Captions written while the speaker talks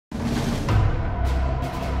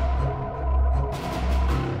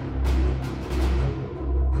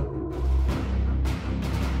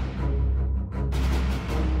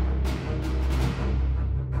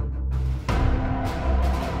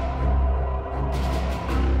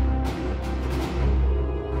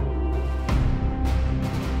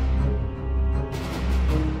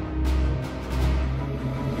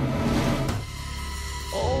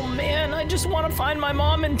want to find my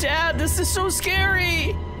mom and dad. This is so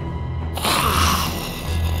scary.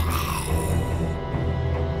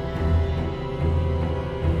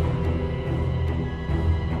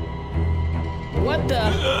 What the?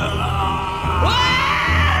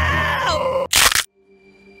 Wow!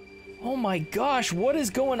 Oh my gosh, what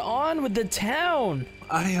is going on with the town?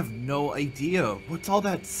 I have no idea. What's all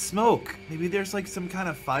that smoke? Maybe there's like some kind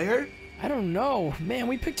of fire? I don't know. Man,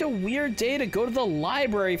 we picked a weird day to go to the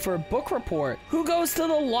library for a book report. Who goes to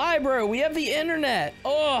the library? We have the internet.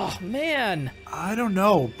 Oh, man. I don't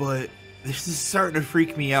know, but this is starting to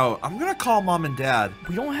freak me out. I'm gonna call Mom and Dad.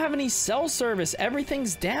 We don't have any cell service.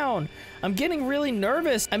 Everything's down. I'm getting really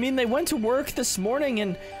nervous. I mean, they went to work this morning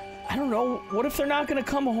and I don't know. What if they're not gonna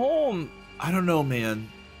come home? I don't know, man.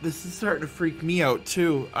 This is starting to freak me out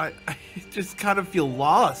too. I just kind of feel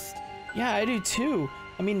lost. Yeah, I do too.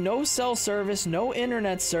 I mean, no cell service, no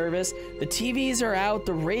internet service. The TVs are out,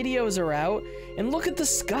 the radios are out, and look at the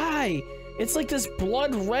sky. It's like this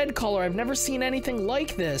blood red color. I've never seen anything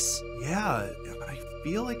like this. Yeah, I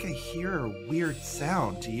feel like I hear a weird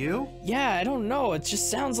sound. Do you? Yeah, I don't know. It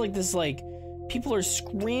just sounds like this, like, people are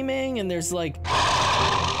screaming and there's like...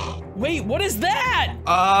 Wait, what is that?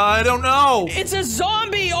 I don't know. It's a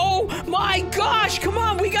zombie! Oh my gosh! Come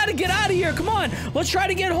on, we gotta get out of here! Come on! Let's try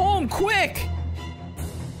to get home, quick!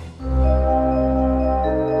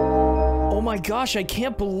 Oh my gosh, I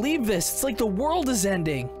can't believe this. It's like the world is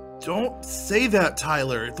ending. Don't say that,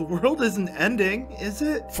 Tyler. The world isn't ending, is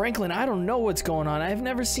it? Franklin, I don't know what's going on. I've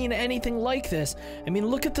never seen anything like this. I mean,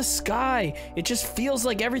 look at the sky. It just feels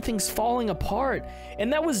like everything's falling apart.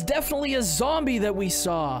 And that was definitely a zombie that we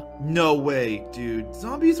saw. No way, dude.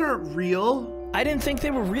 Zombies aren't real. I didn't think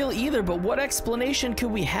they were real either, but what explanation could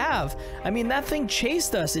we have? I mean, that thing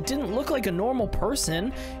chased us. It didn't look like a normal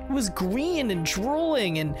person. It was green and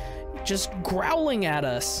drooling and just growling at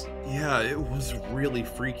us. Yeah, it was really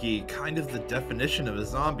freaky. Kind of the definition of a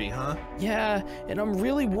zombie, huh? Yeah, and I'm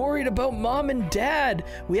really worried about Mom and Dad.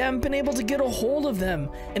 We haven't been able to get a hold of them,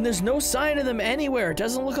 and there's no sign of them anywhere. It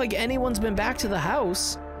doesn't look like anyone's been back to the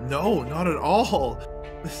house. No, not at all.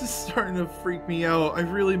 This is starting to freak me out. I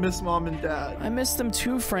really miss Mom and Dad. I miss them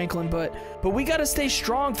too, Franklin, but we gotta stay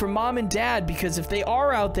strong for Mom and Dad, because if they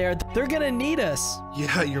are out there, they're gonna need us.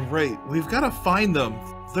 Yeah, you're right. We've gotta find them.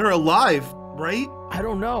 They're alive, right? I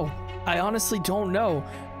don't know. I honestly don't know.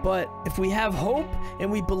 But if we have hope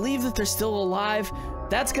and we believe that they're still alive,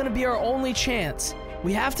 that's gonna be our only chance.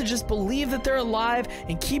 We have to just believe that they're alive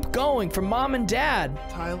and keep going for Mom and Dad.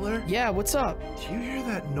 Tyler? Yeah, what's up? Do you hear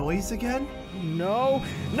that noise again? No.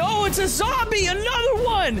 No, it's a zombie! Another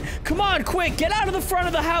one! Come on, quick, get out of the front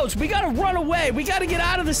of the house. We gotta run away. We gotta get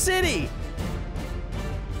out of the city.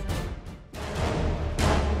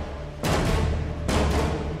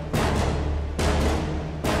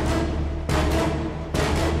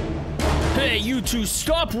 Hey, you two,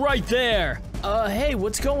 stop right there! Hey,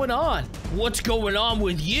 what's going on? What's going on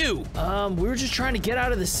with you? We were just trying to get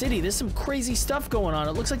out of the city. There's some crazy stuff going on.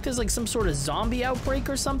 It looks like there's like some sort of zombie outbreak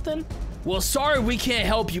or something. Well, sorry we can't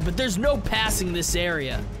help you, but there's no passing this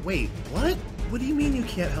area. Wait, what? What do you mean you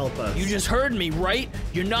can't help us? You just heard me, right?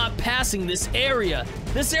 You're not passing this area.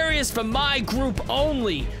 This area is for my group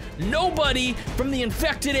only. Nobody from the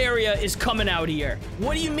infected area is coming out here.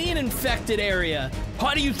 What do you mean infected area?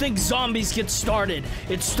 How do you think zombies get started?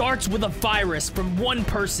 It starts with a virus from one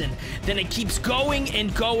person. Then it keeps going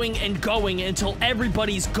and going and going until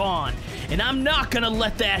everybody's gone. And I'm not gonna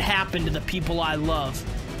let that happen to the people I love.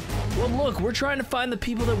 Well, look, we're trying to find the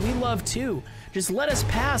people that we love too. Just let us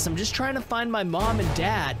pass. I'm just trying to find my mom and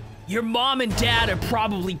dad. Your mom and dad are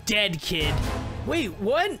probably dead, kid. Wait,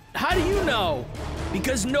 what? How do you know?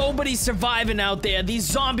 Because nobody's surviving out there. These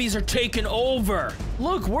zombies are taking over.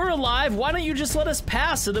 Look, we're alive. Why don't you just let us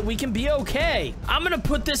pass so that we can be okay? I'm gonna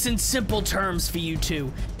put this in simple terms for you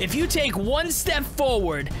two. If you take one step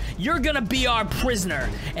forward, you're gonna be our prisoner.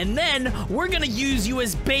 And then we're gonna use you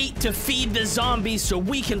as bait to feed the zombies so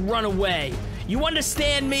we can run away. You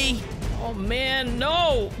understand me? Oh man,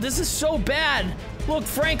 no. This is so bad. Look,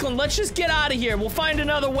 Franklin, let's just get out of here. We'll find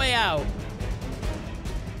another way out.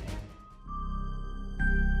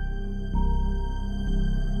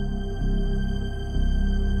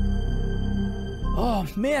 Oh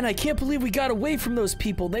man, I can't believe we got away from those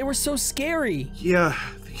people. They were so scary. Yeah,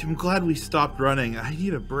 I'm glad we stopped running. I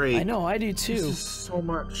need a break. I know, I do too. There's just so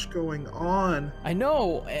much going on. I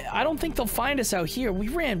know. I don't think they'll find us out here. We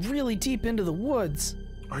ran really deep into the woods.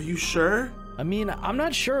 Are you sure? I mean, I'm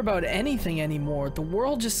not sure about anything anymore. The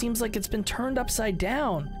world just seems like it's been turned upside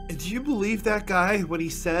down. Do you believe that guy, what he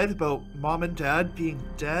said about Mom and Dad being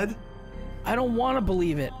dead? I don't want to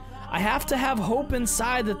believe it. I have to have hope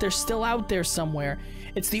inside that they're still out there somewhere.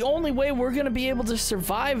 It's the only way we're gonna be able to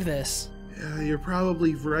survive this. Yeah, you're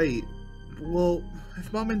probably right. Well,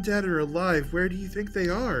 if Mom and Dad are alive, where do you think they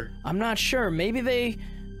are? I'm not sure. Maybe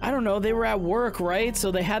I don't know, they were at work, right? So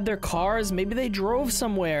they had their cars. Maybe they drove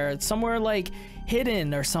somewhere like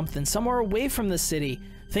hidden or something, somewhere away from the city,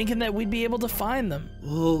 thinking that we'd be able to find them.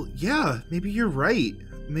 Well, yeah, maybe you're right.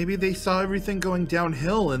 Maybe they saw everything going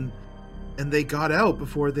downhill and they got out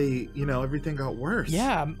before everything got worse.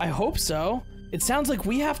 Yeah, I hope so. It sounds like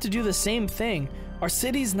we have to do the same thing. Our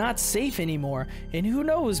city's not safe anymore, and who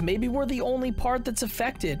knows, maybe we're the only part that's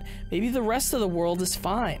affected. Maybe the rest of the world is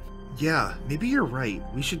fine. Yeah, maybe you're right.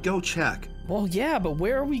 We should go check. Well, yeah, but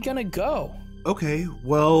where are we gonna go? Okay,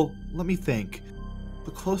 well, let me think.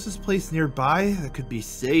 The closest place nearby that could be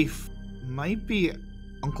safe might be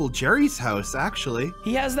Uncle Jerry's house, actually.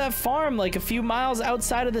 He has that farm like a few miles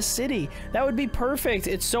outside of the city. That would be perfect.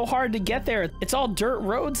 It's so hard to get there. It's all dirt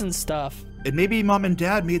roads and stuff. And maybe Mom and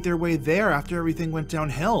Dad made their way there after everything went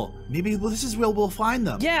downhill. Maybe this is where we'll find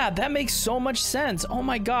them. Yeah, that makes so much sense. Oh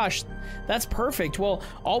my gosh, that's perfect. Well,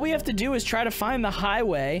 all we have to do is try to find the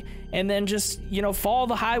highway and then just, follow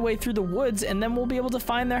the highway through the woods, and then we'll be able to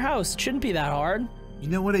find their house. It shouldn't be that hard. You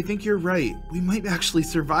know what? I think you're right. We might actually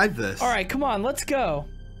survive this. All right, come on, let's go.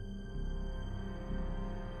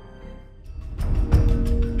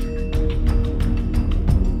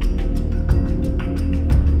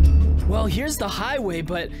 Well, here's the highway,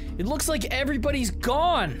 but it looks like everybody's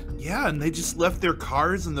gone. Yeah, and they just left their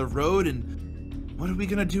cars in the road, and what are we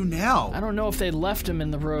gonna do now? I don't know if they left them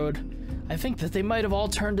in the road. I think that they might have all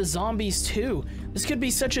turned to zombies too. This could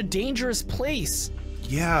be such a dangerous place.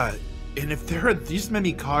 Yeah, and if there are these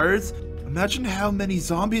many cars, imagine how many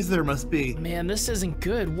zombies there must be. Man, this isn't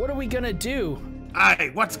good. What are we gonna do? Hey,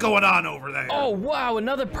 what's going on over there? Oh, wow,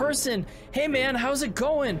 another person. Hey, man, how's it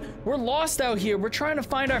going? We're lost out here. We're trying to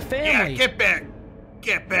find our family. Yeah, get back.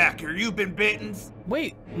 Get back here. You been bitten?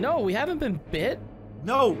 Wait, no, we haven't been bit.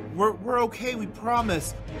 No, we're okay, we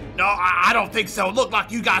promise. No, I don't think so. It looked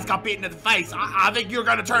like you guys got beaten in the face. I think you're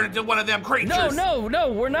gonna turn into one of them creatures. No,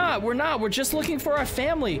 we're not. We're just looking for our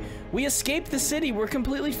family. We escaped the city. We're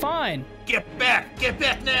completely fine. Get back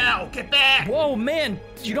now, get back. Whoa, man,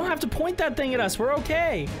 you don't have to point that thing at us. We're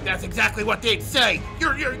okay. That's exactly what they'd say.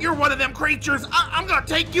 You're one of them creatures. I'm gonna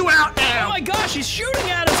take you out now. Oh my gosh, he's shooting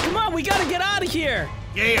at us. Come on, we gotta get out of here.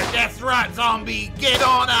 Yeah, that's right, zombie. Get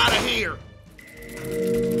on out of here.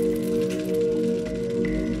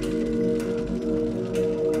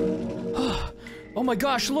 Oh my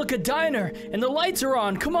gosh, look, a diner, and the lights are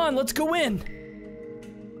on. Come on, let's go in.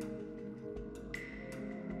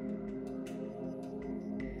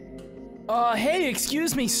 Hey,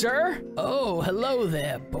 excuse me, sir. Oh, hello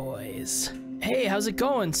there, boys. Hey, how's it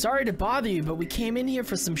going? Sorry to bother you, but we came in here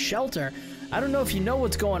for some shelter. I don't know if you know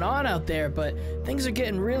what's going on out there, but things are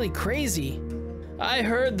getting really crazy. I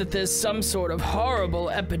heard that there's some sort of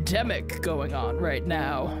horrible epidemic going on right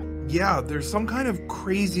now. Yeah, there's some kind of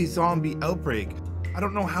crazy zombie outbreak. I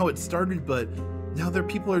don't know how it started, but now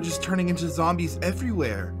people are just turning into zombies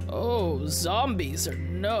everywhere. Oh, zombies are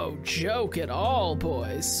no joke at all,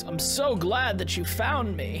 boys. I'm so glad that you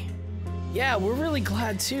found me. Yeah, we're really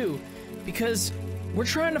glad too, because we're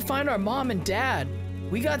trying to find our mom and dad.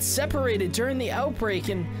 We got separated during the outbreak,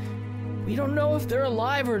 and we don't know if they're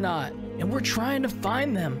alive or not, and we're trying to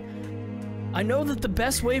find them. I know that the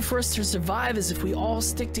best way for us to survive is if we all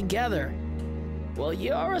stick together. Well,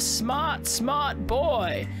 you're a smart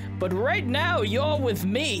boy, but right now you're with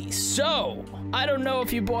me, so I don't know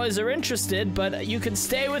if you boys are interested, but you can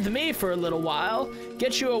stay with me for a little while,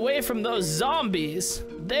 get you away from those zombies.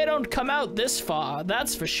 They don't come out this far,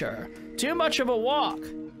 that's for sure. Too much of a walk.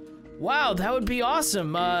 Wow, that would be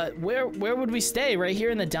awesome. Where would we stay? Right here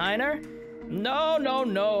in the diner?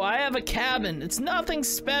 No, I have a cabin. It's nothing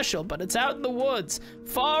special, but it's out in the woods,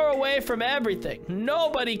 far away from everything.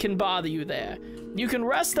 Nobody can bother you there. You can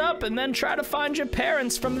rest up and then try to find your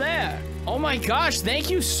parents from there. Oh my gosh, thank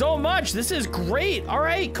you so much. This is great. All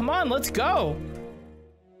right, come on, let's go.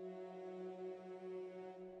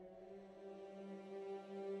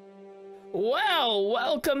 Well,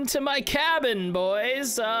 welcome to my cabin,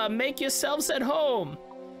 boys. Make yourselves at home.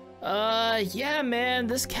 Yeah, man,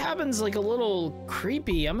 this cabin's like a little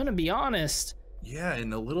creepy, I'm gonna be honest. Yeah,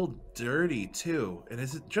 and a little dirty too. And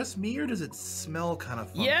is it just me, or does it smell kind of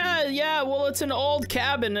funky? Yeah, well, it's an old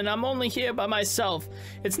cabin and I'm only here by myself.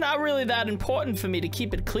 It's not really that important for me to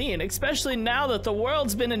keep it clean, especially now that the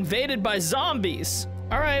world's been invaded by zombies.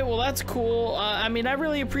 All right, well, that's cool. I mean, I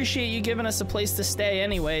really appreciate you giving us a place to stay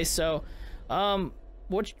anyway, so,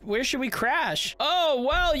 Where should we crash? Oh,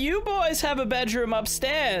 well, you boys have a bedroom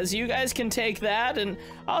upstairs. You guys can take that, and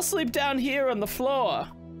I'll sleep down here on the floor.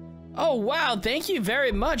 Oh, wow, thank you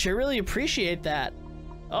very much. I really appreciate that.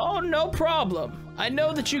 Oh, no problem. I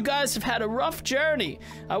know that you guys have had a rough journey.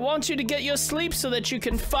 I want you to get your sleep so that you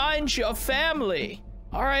can find your family.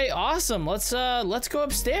 All right, awesome. Let's go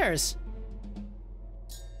upstairs.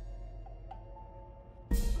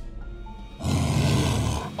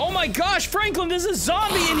 Oh my gosh, Franklin, there's a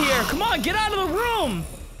zombie in here. Come on, get out of the room.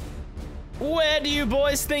 Where do you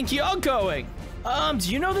boys think you're going?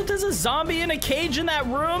 Do you know that there's a zombie in a cage in that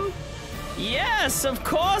room? Yes, of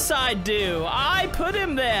course I do. I put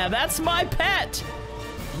him there. That's my pet.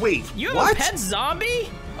 Wait, You have what? a pet zombie?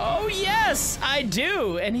 Oh yes, I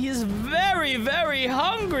do. And he's very, very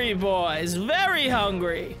hungry, boys. Very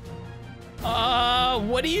hungry.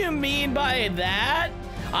 What do you mean by that?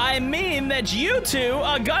 I mean that you two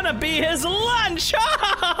are gonna be his lunch!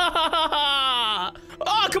 Oh,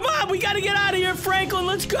 come on, we gotta get out of here, Franklin,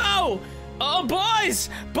 let's go! Oh, boys,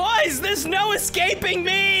 there's no escaping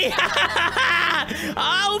me!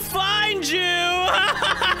 I'll find you!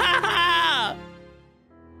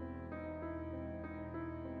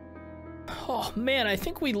 Oh, man, I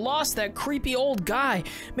think we lost that creepy old guy.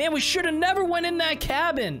 Man, we should have never went in that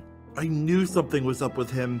cabin. I knew something was up with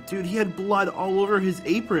him. Dude, he had blood all over his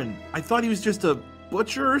apron. I thought he was just a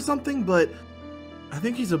butcher or something, but I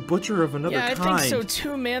think he's a butcher of another kind. Yeah, I think so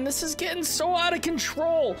too, man. This is getting so out of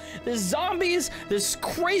control. There's zombies, there's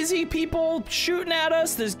crazy people shooting at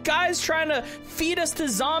us, there's guys trying to feed us to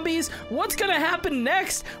zombies. What's gonna happen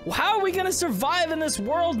next? How are we gonna survive in this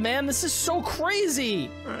world, man? This is so crazy.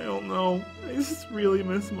 I don't know. I just really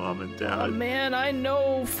miss Mom and Dad. Oh, man, I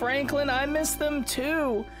know, Franklin. I miss them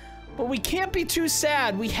too. But we can't be too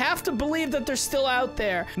sad. We have to believe that they're still out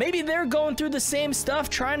there. Maybe they're going through the same stuff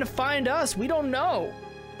trying to find us. We don't know.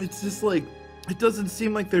 It's just like, it doesn't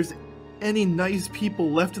seem like there's any nice people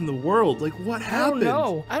left in the world. Like, what happened?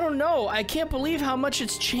 I don't know. I can't believe how much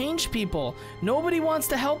it's changed people. Nobody wants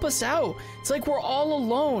to help us out. It's like we're all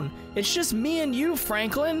alone. It's just me and you,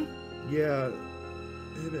 Franklin. Yeah,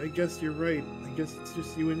 I guess you're right. I guess it's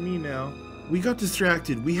just you and me now. We got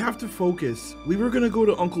distracted. We have to focus. We were gonna go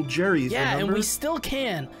to Uncle Jerry's, Yeah, remember? and we still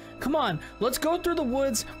can. Come on, let's go through the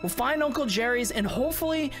woods. We'll find Uncle Jerry's, and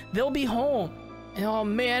hopefully they'll be home. Oh,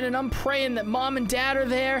 man, and I'm praying that Mom and Dad are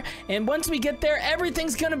there, and once we get there,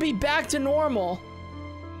 everything's gonna be back to normal.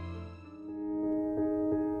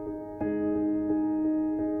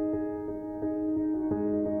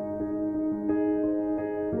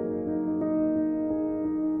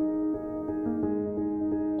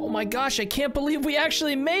 Oh my gosh, I can't believe we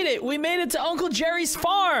actually made it. We made it to Uncle Jerry's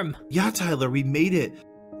farm. Yeah, Tyler, we made it.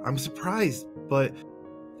 I'm surprised, but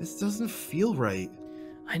this doesn't feel right.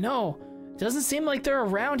 I know. Doesn't seem like they're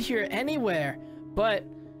around here anywhere, but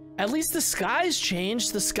at least the sky's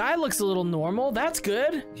changed. The sky looks a little normal. That's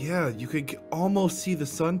good. Yeah, you could almost see the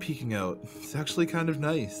sun peeking out. It's actually kind of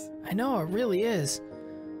nice. I know, it really is.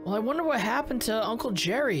 Well, I wonder what happened to Uncle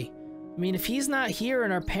Jerry. I mean, if he's not here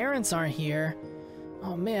and our parents aren't here,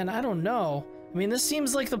 oh man, I don't know. I mean, this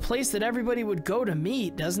seems like the place that everybody would go to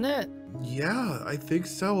meet, doesn't it? Yeah, I think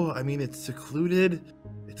so. I mean, it's secluded,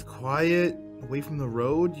 it's quiet, away from the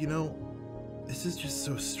road, you know. This is just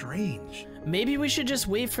so strange. Maybe we should just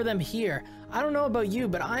wait for them here. I don't know about you,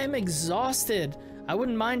 but I am exhausted. I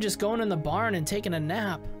wouldn't mind just going in the barn and taking a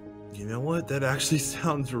nap. You know what? That actually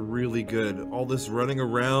sounds really good. All this running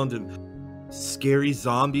around and scary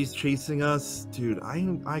zombies chasing us. Dude,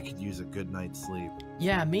 I could use a good night's sleep.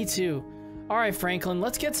 Yeah, me too. All right, Franklin,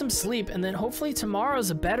 let's get some sleep, and then hopefully tomorrow's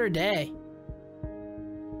a better day.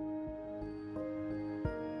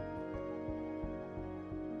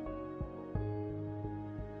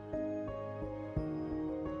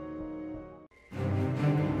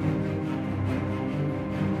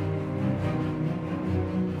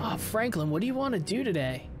 Franklin, what do you want to do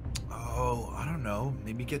today? Oh, I don't know.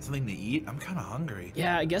 Maybe get something to eat? I'm kind of hungry.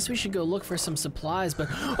 Yeah, I guess we should go look for some supplies, but...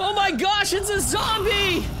 Oh my gosh, it's a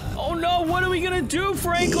zombie! Oh no, what are we gonna do,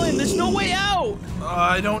 Franklin? There's no way out!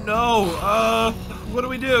 I don't know. What do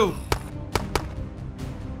we do?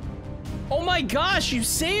 Oh my gosh, you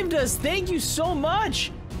saved us! Thank you so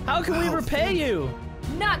much! How can we repay you?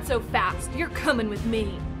 Not so fast. You're coming with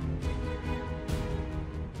me.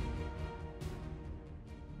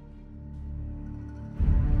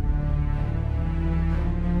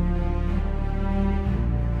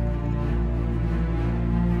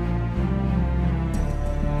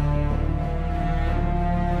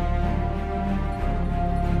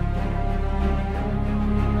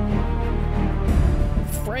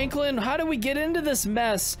 Franklin, how do we get into this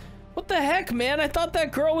mess? What the heck, man? I thought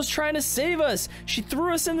that girl was trying to save us. She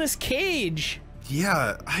threw us in this cage.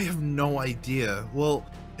 Yeah, I have no idea. Well,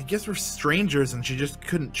 I guess we're strangers and she just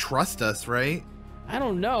couldn't trust us, right? I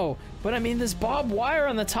don't know, but I mean, this barbed wire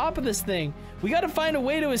on the top of this thing. We gotta find a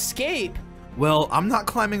way to escape. Well, I'm not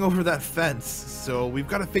climbing over that fence, so we've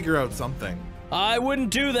got to figure out something. I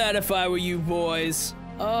wouldn't do that if I were you boys.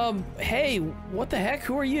 Hey, what the heck?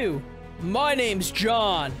 Who are you? My name's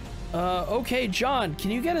John. Okay, John,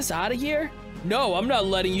 can you get us out of here? No, I'm not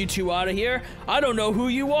letting you two out of here. I don't know who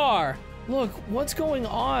you are. Look, what's going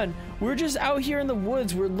on? We're just out here in the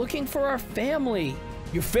woods. We're looking for our family.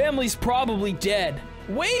 Your family's probably dead.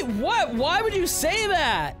 Wait, what? Why would you say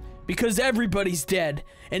that? Because everybody's dead,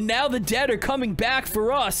 and now the dead are coming back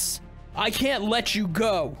for us. I can't let you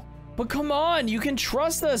go. But come on, you can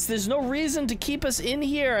trust us. There's no reason to keep us in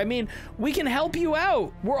here. I mean, we can help you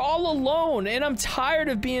out. We're all alone, and I'm tired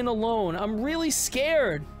of being alone. I'm really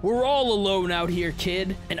scared. We're all alone out here,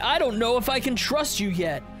 kid, and I don't know if I can trust you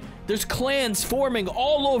yet. There's clans forming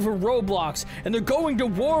all over Roblox, and they're going to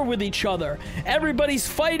war with each other. Everybody's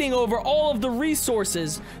fighting over all of the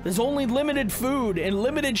resources. There's only limited food and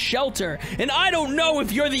limited shelter, and I don't know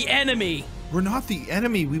if you're the enemy. We're not the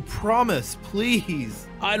enemy, we promise, please.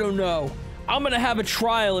 I don't know. I'm gonna have a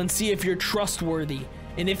trial and see if you're trustworthy.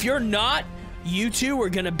 And if you're not, you two are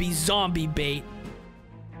gonna be zombie bait.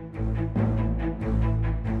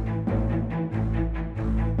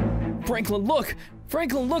 Franklin, look!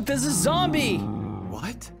 Franklin, look, there's a zombie!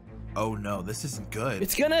 What? Oh no, this isn't good.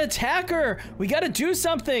 It's gonna attack her! We gotta do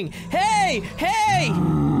something! Hey! Hey!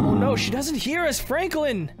 Oh no, she doesn't hear us,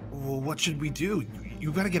 Franklin! Well, what should we do?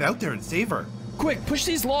 You gotta get out there and save her. Quick, push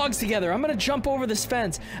these logs together. I'm gonna jump over this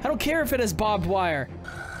fence. I don't care if it has barbed wire.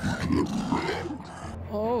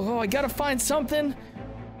 Oh, I gotta find something.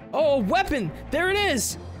 Oh, a weapon! There it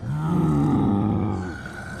is!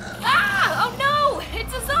 Ah! Oh no!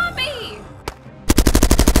 It's a zombie!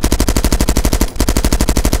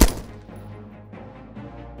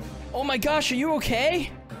 Oh my gosh, are you okay?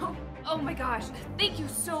 Oh my gosh. Thank you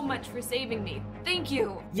so much for saving me. Thank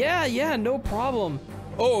you. Yeah, no problem.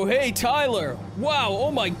 Oh, hey, Tyler. Wow,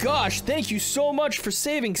 oh my gosh, thank you so much for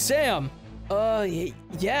saving Sam.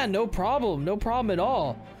 Yeah, no problem at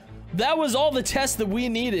all. That was all the tests that we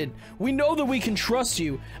needed. We know that we can trust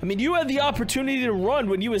you. I mean, you had the opportunity to run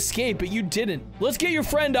when you escaped, but you didn't. Let's get your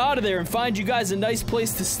friend out of there and find you guys a nice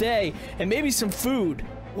place to stay and maybe some food.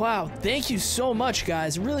 Wow, thank you so much,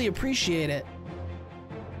 guys. Really appreciate it.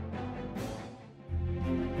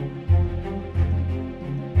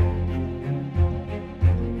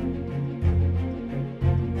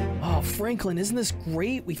 Oh, Franklin, isn't this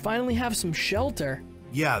great? We finally have some shelter.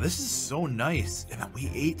 Yeah, this is so nice. And we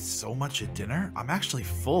ate so much at dinner. I'm actually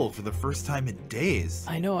full for the first time in days.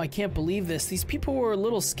 I know, I can't believe this. These people were a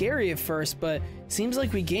little scary at first, but seems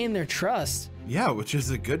like we gained their trust. Yeah, which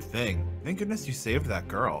is a good thing. Thank goodness you saved that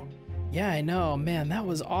girl. Yeah, I know. Man, that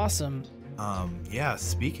was awesome. Yeah,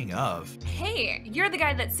 speaking of. Hey, you're the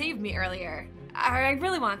guy that saved me earlier. I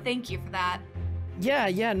really want to thank you for that.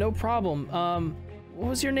 Yeah, no problem. What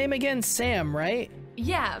was your name again? Sam, right?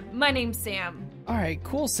 Yeah, my name's Sam. Alright,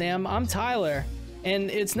 cool, Sam. I'm Tyler. And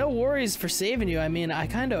it's no worries for saving you. I mean, I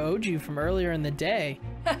kinda owed you from earlier in the day.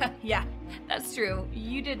 Yeah, that's true.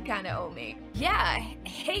 You did kinda owe me. Yeah,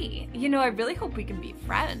 hey, I really hope we can be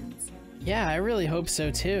friends. Yeah, I really hope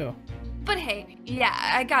so too. But hey, yeah,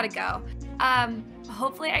 I gotta go.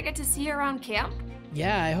 Hopefully I get to see you around camp.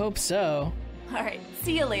 Yeah, I hope so. Alright,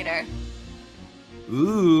 see you later.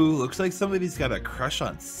 Ooh, looks like somebody's got a crush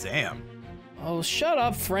on Sam. Oh, shut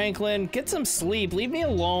up, Franklin. Get some sleep. Leave me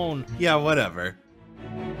alone. Yeah, whatever.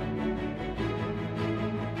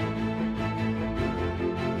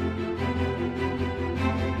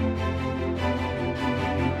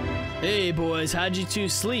 Hey, boys. How'd you two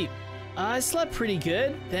sleep? I slept pretty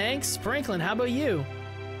good, thanks. Franklin, how about you?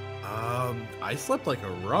 I slept like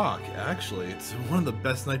a rock, actually. It's one of the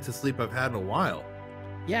best nights of sleep I've had in a while.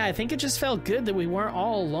 Yeah, I think it just felt good that we weren't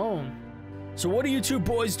all alone. So what are you two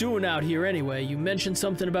boys doing out here anyway? You mentioned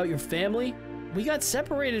something about your family? We got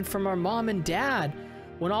separated from our mom and dad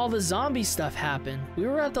when all the zombie stuff happened. We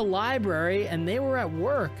were at the library and they were at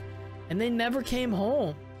work, and they never came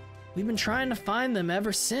home. We've been trying to find them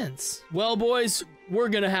ever since. Well, boys, we're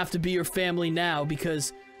gonna have to be your family now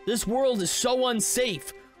because this world is so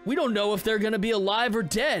unsafe. We don't know if they're gonna be alive or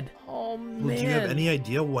dead. Oh, man. Well, do you have any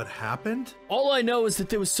idea what happened? All I know is that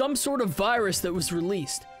there was some sort of virus that was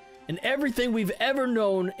released, and everything we've ever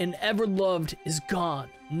known and ever loved is gone.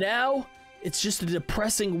 Now, it's just a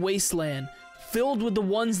depressing wasteland, filled with the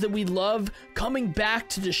ones that we love coming back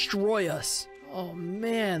to destroy us. Oh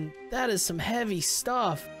man, that is some heavy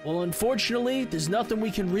stuff. Well, unfortunately, there's nothing we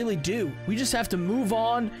can really do. We just have to move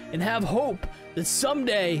on and have hope that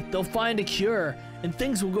someday they'll find a cure and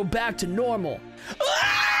things will go back to normal.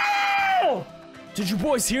 Ah! Did you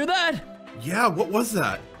boys hear that? Yeah, what was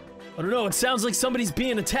that? I don't know, it sounds like somebody's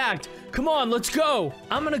being attacked. Come on, let's go.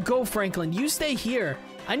 I'm gonna go, Franklin. You stay here.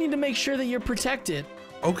 I need to make sure that you're protected.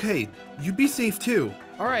 Okay, you be safe too.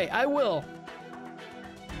 All right, I will.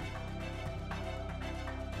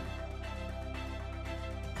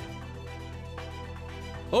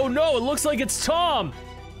 Oh no, it looks like it's Tom!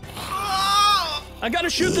 I gotta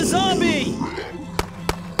shoot the zombie!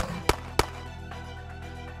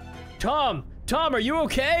 Tom, are you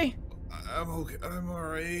okay? I'm okay, I'm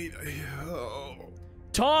alright.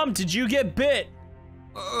 Tom, did you get bit?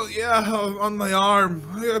 Oh yeah, on my arm.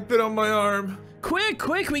 I got bit on my arm.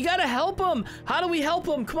 Quick, we gotta help him! How do we help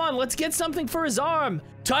him? Come on, let's get something for his arm!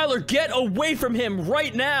 Tyler, get away from him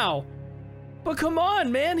right now! But come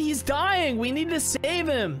on, man, he's dying. We need to save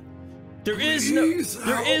him. There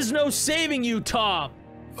is no saving you, Tom.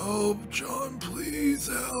 Oh, John, please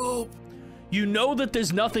help. You know that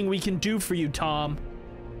there's nothing we can do for you, Tom.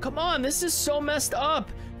 Come on, this is so messed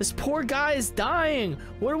up. This poor guy is dying.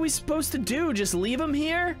 What are we supposed to do? Just leave him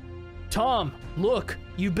here? Tom, look,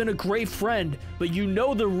 you've been a great friend, but you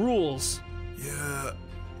know the rules. Yeah,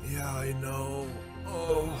 I know.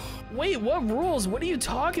 Oh. Wait, what rules? What are you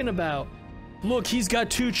talking about? Look, he's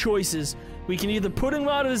got two choices. We can either put him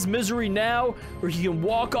out of his misery now, or he can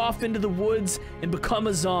walk off into the woods and become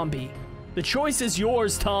a zombie. The choice is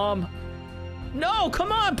yours, Tom. No,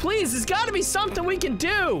 come on, please. There's gotta be something we can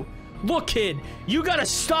do. Look, kid, you gotta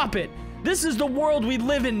stop it. This is the world we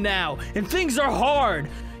live in now, and things are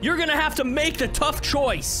hard. You're gonna have to make the tough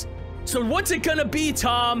choice. So what's it gonna be,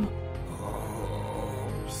 Tom? Oh,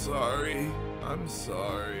 I'm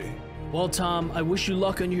sorry. Well, Tom, I wish you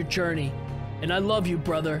luck on your journey. And I love you,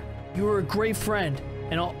 brother. You were a great friend,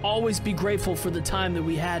 and I'll always be grateful for the time that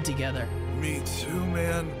we had together. Me too,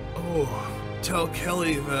 man. Oh, tell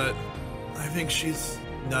Kelly that I think she's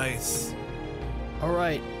nice. All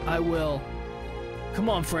right, I will. Come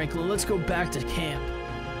on, Franklin, let's go back to camp.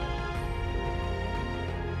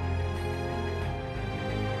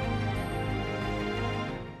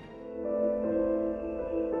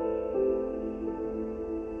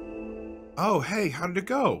 Oh, hey, how did it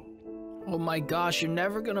go? Oh my gosh, you're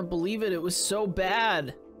never gonna believe it. It was so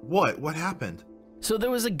bad. What happened? So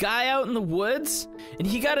there was a guy out in the woods, and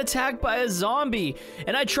he got attacked by a zombie,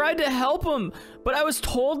 and I tried to help him, but I was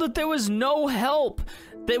told that there was no help,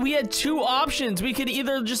 that we had two options. We could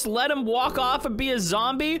either just let him walk off and be a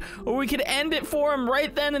zombie, or we could end it for him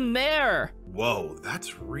right then and there. Whoa,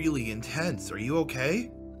 that's really intense. Are you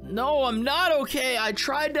okay? No, I'm not okay. I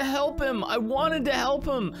tried to help him. I wanted to help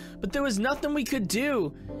him, but there was nothing we could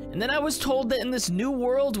do. And then I was told that in this new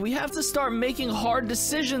world, we have to start making hard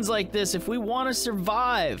decisions like this if we want to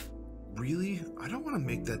survive. Really? I don't want to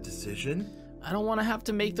make that decision. I don't want to have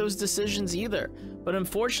to make those decisions either. But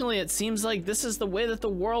unfortunately, it seems like this is the way that the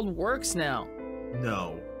world works now.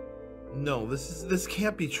 No, this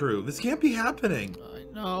can't be true. This can't be happening. I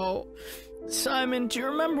know. Simon, do you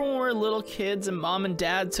remember when we were little kids and Mom and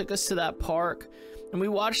Dad took us to that park and we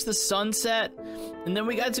watched the sunset and then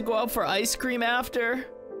we got to go out for ice cream after?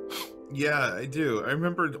 Yeah, I do. I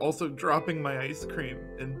remember also dropping my ice cream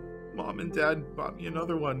and Mom and Dad bought me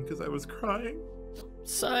another one because I was crying.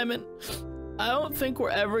 Simon, I don't think we're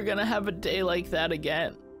ever gonna have a day like that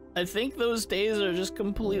again. I think those days are just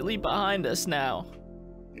completely behind us now.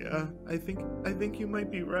 Yeah, I think you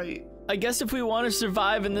might be right. I guess if we want to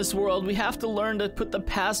survive in this world, we have to learn to put the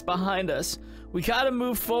past behind us. We gotta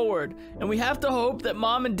move forward, and we have to hope that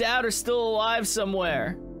Mom and Dad are still alive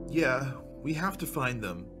somewhere. Yeah, we have to find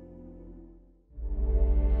them.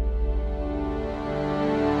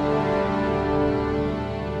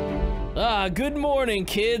 Good morning,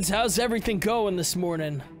 kids. How's everything going this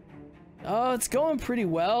morning? Oh, it's going pretty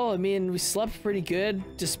well. I mean, we slept pretty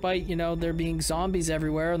good, despite, you know, there being zombies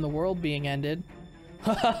everywhere and the world being ended.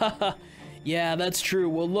 Yeah, that's true.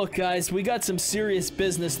 Well, look, guys, we got some serious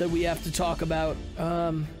business that we have to talk about.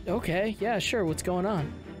 Okay, yeah, sure, what's going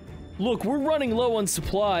on? Look, we're running low on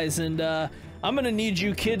supplies, and, I'm gonna need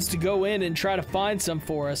you kids to go in and try to find some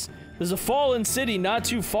for us. There's a fallen city not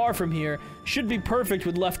too far from here. Should be perfect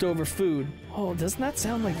with leftover food. Oh, doesn't that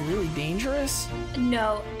sound like really dangerous?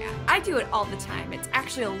 No, I do it all the time. It's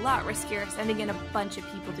actually a lot riskier sending in a bunch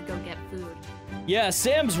of people to go get food. Yeah,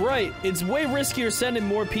 Sam's right. It's way riskier sending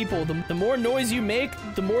more people. The more noise you make,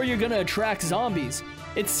 the more you're gonna attract zombies.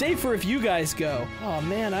 It's safer if you guys go. Oh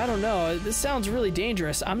man, I don't know. This sounds really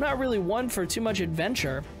dangerous. I'm not really one for too much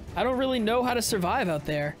adventure. I don't really know how to survive out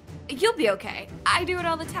there. You'll be okay. I do it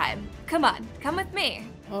all the time. Come on, come with me.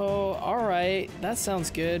 Oh, alright. That sounds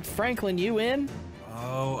good. Franklin, you in?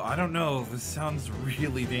 Oh, I don't know. This sounds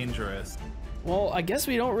really dangerous. Well, I guess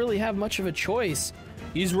we don't really have much of a choice.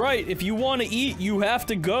 He's right. If you want to eat, you have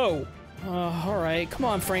to go. Alright. Come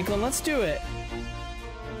on, Franklin. Let's do it.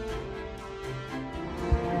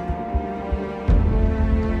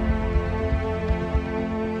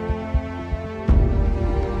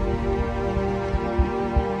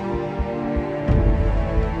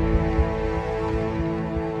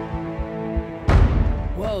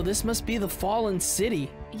 Whoa, this must be the Fallen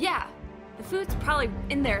City. Yeah, the food's probably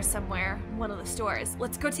in there somewhere, one of the stores.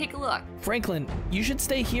 Let's go take a look. Franklin, you should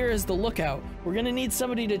stay here as the lookout. We're gonna need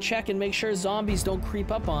somebody to check and make sure zombies don't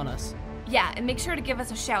creep up on us. Yeah, and make sure to give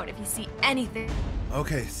us a shout if you see anything.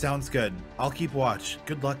 Okay, sounds good. I'll keep watch.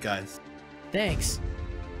 Good luck, guys. Thanks.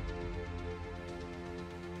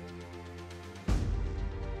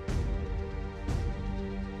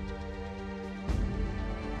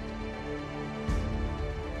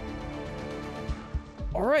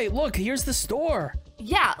 All right, look, here's the store.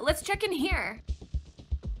 Yeah, let's check in here.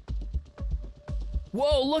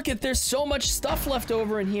 Whoa, look it, there's so much stuff left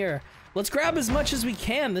over in here. Let's grab as much as we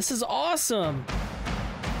can. This is awesome.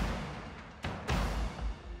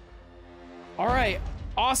 All right,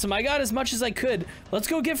 awesome. I got as much as I could. Let's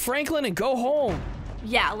go get Franklin and go home.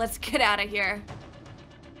 Yeah, let's get out of here.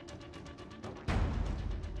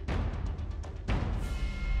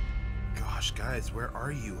 Gosh, guys, where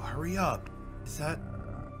are you? Hurry up. Is that...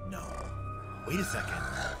 No. Wait a second.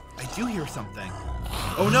 I do hear something.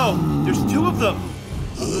 Oh no, there's two of them.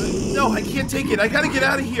 No, I can't take it. I gotta get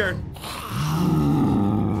out of here.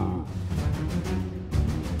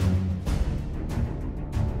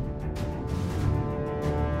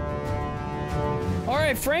 All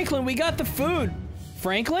right, Franklin, we got the food.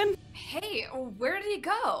 Franklin? Hey, where did he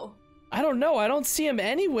go? I don't know. I don't see him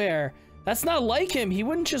anywhere. That's not like him. He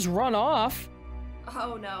wouldn't just run off.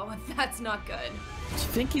 Oh no, that's not good. Do you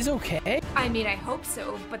think he's okay? I mean, I hope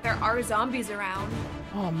so, but there are zombies around.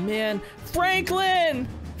 Oh, man. Franklin!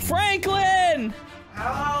 Franklin!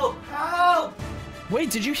 Help! Help! Wait,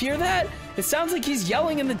 did you hear that? It sounds like he's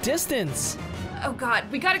yelling in the distance. Oh god,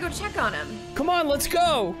 we gotta go check on him. Come on, let's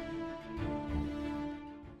go.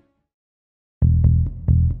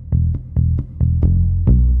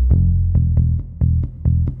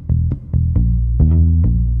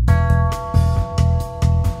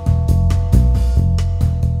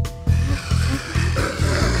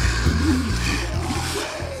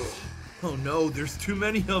 Oh no, there's too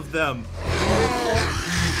many of them.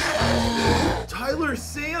 Tyler,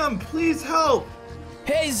 Sam, please help.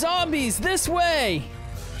 Hey, zombies, this way!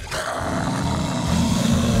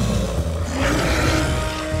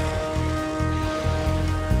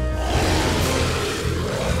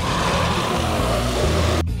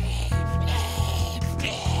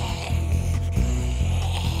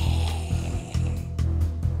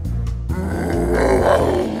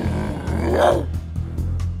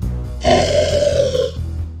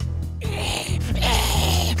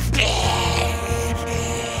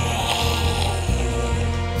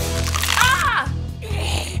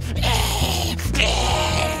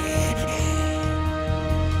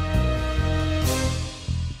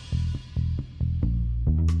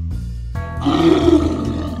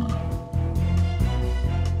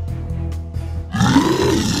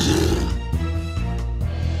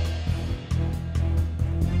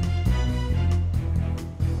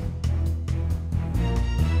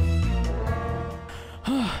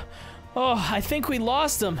 Oh, I think we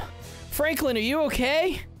lost him. Franklin, are you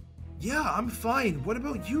okay? Yeah, I'm fine. What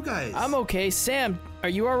about you guys? I'm okay. Sam, are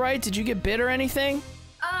you alright? Did you get bit or anything?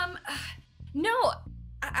 No,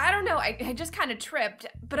 I don't know. I just kind of tripped,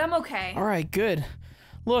 but I'm okay. Alright, good.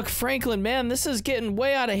 Look, Franklin, man, this is getting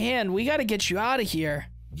way out of hand. We gotta get you out of here.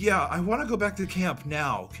 Yeah, I want to go back to camp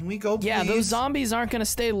now. Can we go, please? Yeah, those zombies aren't gonna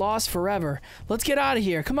stay lost forever. Let's get out of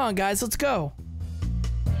here. Come on, guys, let's go.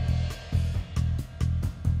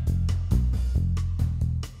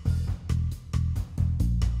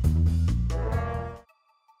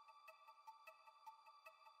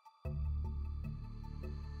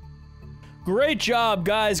 Great job,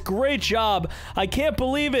 guys. Great job. I can't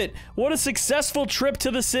believe it. What a successful trip to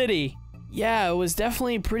the city. Yeah, it was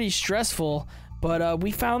definitely pretty stressful, but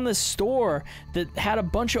we found this store that had a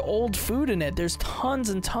bunch of old food in it. There's tons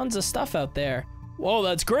and tons of stuff out there. Whoa,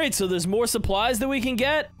 that's great. So there's more supplies that we can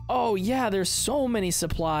get? Oh, yeah, there's so many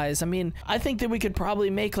supplies. I mean, I think that we could probably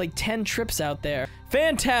make like 10 trips out there.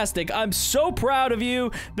 Fantastic. I'm so proud of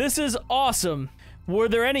you. This is awesome. Were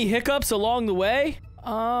there any hiccups along the way?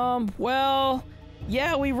 Well,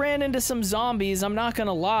 Yeah, we ran into some zombies, I'm not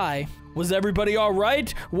gonna lie. Was everybody all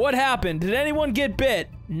right? What happened? Did anyone get bit?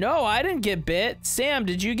 No, I didn't get bit. Sam,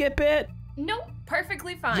 did you get bit? Nope,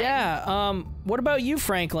 perfectly fine. Yeah, what about you,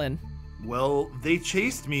 Franklin? Well, they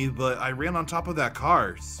chased me, but I ran on top of that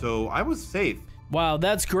car, so I was safe. Wow,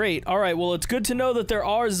 that's great. All right, well, it's good to know that there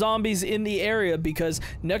are zombies in the area because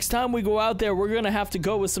next time we go out there, we're gonna have to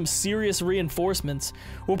go with some serious reinforcements.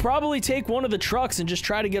 We'll probably take one of the trucks and just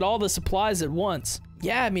try to get all the supplies at once.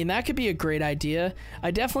 Yeah, I mean, that could be a great idea.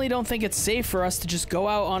 I definitely don't think it's safe for us to just go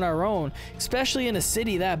out on our own, especially in a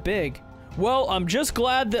city that big. Well, I'm just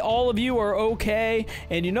glad that all of you are okay.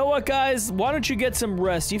 And you know what, guys? Why don't you get some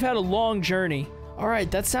rest? You've had a long journey. All right,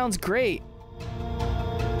 that sounds great.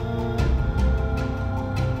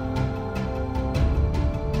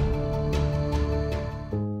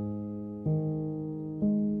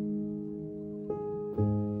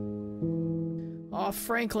 Oh,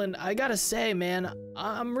 Franklin, I gotta say, man,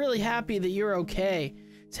 I'm really happy that you're okay.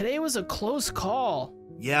 Today was a close call.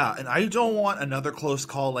 Yeah, and I don't want another close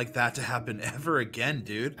call like that to happen ever again,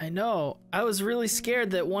 dude. I know. I was really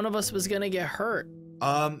scared that one of us was gonna get hurt.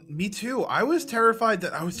 Me too. I was terrified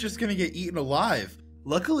that I was just gonna get eaten alive.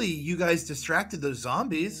 Luckily, you guys distracted those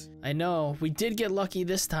zombies. I know. We did get lucky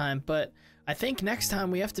this time, but I think next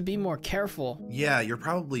time we have to be more careful. Yeah, you're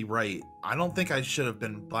probably right. I don't think I should have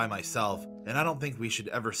been by myself, and I don't think we should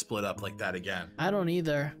ever split up like that again. I don't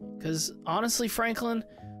either, because honestly, Franklin,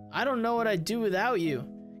 I don't know what I'd do without you,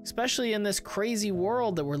 especially in this crazy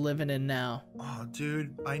world that we're living in now. Oh,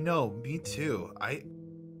 dude, I know, me too.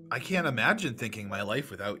 I can't imagine thinking my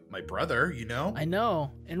life without my brother, you know? I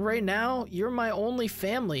know, and right now, you're my only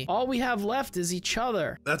family. All we have left is each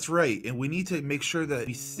other. That's right, and we need to make sure that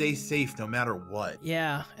we stay safe no matter what.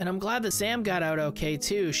 Yeah, and I'm glad that Sam got out okay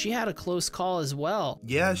too. She had a close call as well.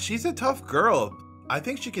 Yeah, she's a tough girl. I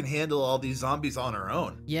think she can handle all these zombies on her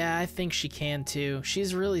own. Yeah, I think she can too.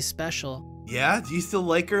 She's really special. Yeah? Do you still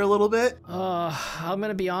like her a little bit? I'm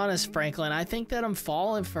gonna be honest, Franklin. I think that I'm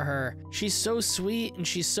falling for her. She's so sweet and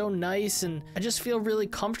she's so nice, and I just feel really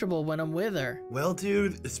comfortable when I'm with her. Well,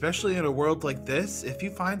 dude, especially in a world like this, if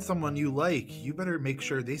you find someone you like, you better make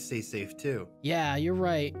sure they stay safe too. Yeah, you're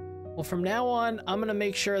right. Well, from now on, I'm gonna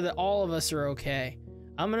make sure that all of us are okay.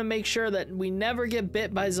 I'm gonna make sure that we never get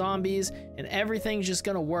bit by zombies and everything's just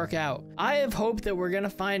gonna work out. I have hope that we're gonna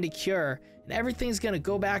find a cure and everything's gonna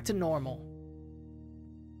go back to normal.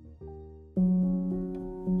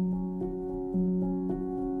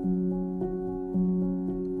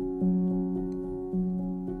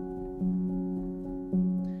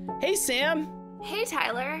 Hey, Sam. Hey,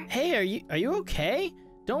 Tyler. Hey, are you okay?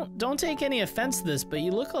 Don't take any offense to this, but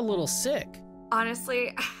you look a little sick.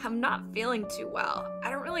 Honestly, I'm not feeling too well. I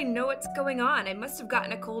don't really know what's going on. I must have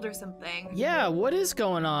gotten a cold or something. Yeah, what is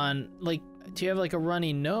going on? Like, do you have like a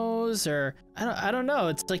runny nose or I don't know.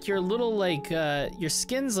 It's like you're a little like your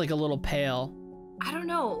skin's like a little pale. I don't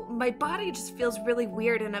know. My body just feels really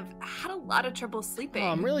weird and I've had a lot of trouble sleeping. Oh,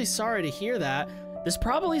 I'm really sorry to hear that. There's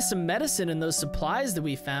probably some medicine in those supplies that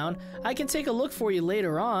we found. I can take a look for you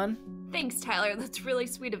later on. Thanks, Tyler. That's really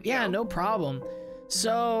sweet of you. Yeah, no problem.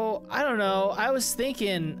 So, I don't know. I was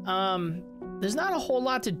thinking, there's not a whole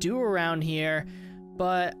lot to do around here,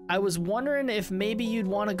 but I was wondering if maybe you'd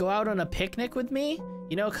want to go out on a picnic with me?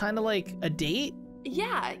 You know, kind of like a date?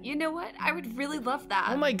 Yeah, you know what? I would really love that.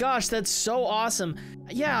 Oh my gosh, that's so awesome.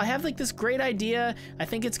 Yeah, I have like this great idea. I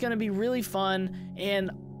think it's gonna be really fun.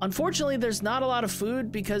 And unfortunately, there's not a lot of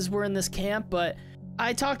food because we're in this camp, but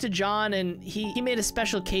I talked to John and he made a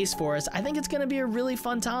special case for us. I think it's gonna be a really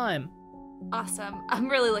fun time. Awesome. I'm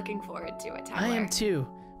really looking forward to it, Tyler. I am too.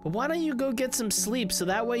 But why don't you go get some sleep so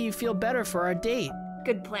that way you feel better for our date?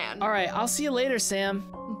 Good plan. All right, I'll see you later, Sam.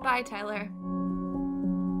 Bye, Tyler.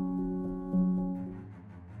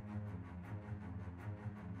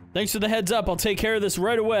 Thanks for the heads up. I'll take care of this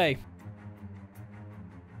right away.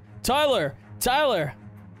 Tyler! Tyler!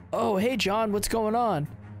 Oh, hey, John. What's going on?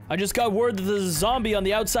 I just got word that there's a zombie on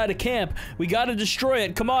the outside of camp. We gotta destroy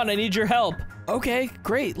it. Come on, I need your help. Okay,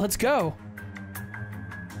 great. Let's go.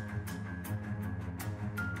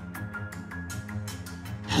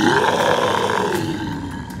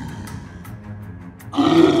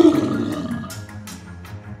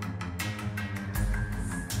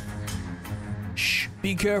 Shh,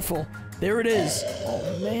 be careful. There it is.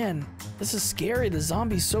 Oh, man. This is scary. The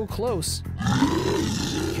zombie's so close.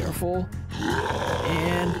 Be careful.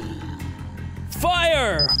 And...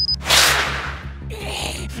 fire!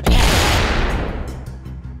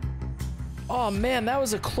 Oh man, that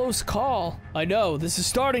was a close call. I know, this is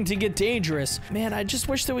starting to get dangerous. Man, I just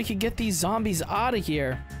wish that we could get these zombies out of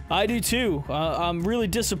here. I do too. I'm really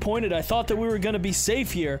disappointed. I thought that we were gonna be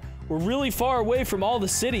safe here. We're really far away from all the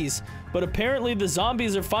cities, but apparently the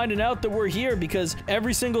zombies are finding out that we're here because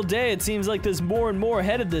every single day it seems like there's more and more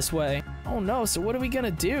headed this way. Oh no, so what are we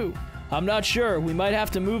gonna do? I'm not sure. We might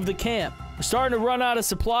have to move the camp. We're starting to run out of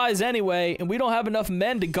supplies anyway, and we don't have enough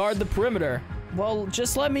men to guard the perimeter. Well,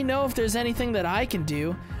 just let me know if there's anything that I can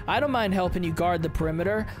do. I don't mind helping you guard the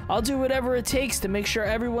perimeter. I'll do whatever it takes to make sure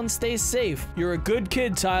everyone stays safe. You're a good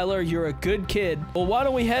kid, Tyler. You're a good kid. Well, why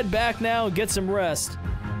don't we head back now and get some rest?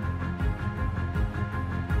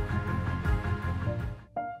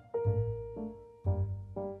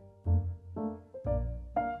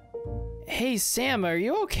 Hey, Sam, are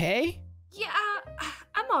you okay? Yeah,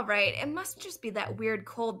 I'm alright. It must just be that weird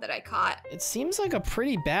cold that I caught. It seems like a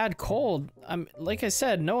pretty bad cold. Like I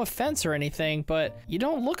said, no offense or anything, but you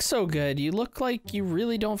don't look so good. You look like you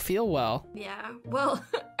really don't feel well. Yeah, well,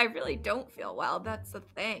 I really don't feel well, that's the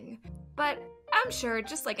thing. But I'm sure,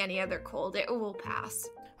 just like any other cold, it will pass.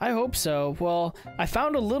 I hope so. Well, I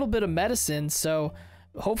found a little bit of medicine, so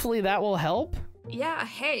hopefully that will help. Yeah,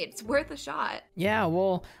 hey, it's worth a shot. Yeah,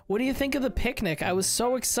 well, what do you think of the picnic? I was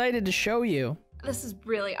so excited to show you. This is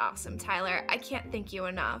really awesome, Tyler. I can't thank you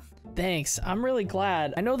enough. Thanks. I'm really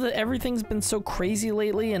glad. I know that everything's been so crazy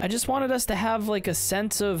lately, and I just wanted us to have like a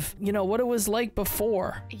sense of, you know, what it was like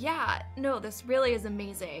before. Yeah, no, this really is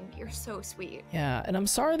amazing. You're so sweet. Yeah, and I'm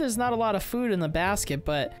sorry there's not a lot of food in the basket,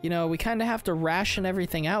 but, you know, we kind of have to ration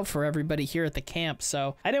everything out for everybody here at the camp,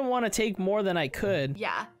 so I didn't want to take more than I could.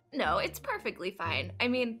 Yeah. No, it's perfectly fine. I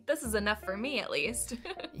mean, this is enough for me, at least.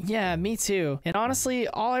 Yeah, me too. And honestly,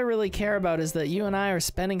 all I really care about is that you and I are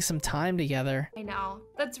spending some time together. I know.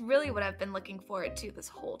 That's really what I've been looking forward to this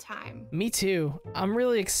whole time. Me too. I'm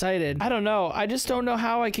really excited. I don't know. I just don't know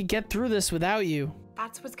how I could get through this without you.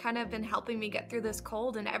 That's what's kind of been helping me get through this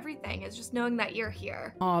cold and everything, is just knowing that you're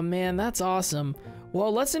here. Aw, man, that's awesome.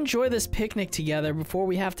 Well, let's enjoy this picnic together before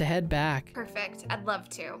we have to head back. Perfect. I'd love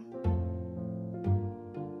to.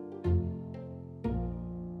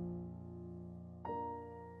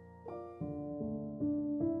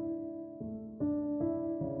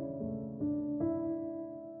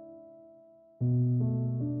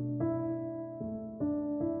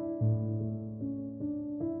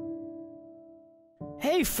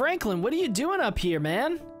 Hey, Franklin, what are you doing up here,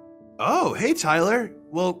 man? Oh, hey, Tyler.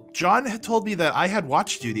 Well, John had told me that I had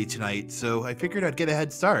watch duty tonight, so I figured I'd get a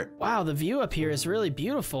head start. Wow, the view up here is really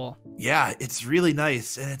beautiful. Yeah, it's really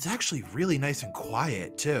nice, and it's actually really nice and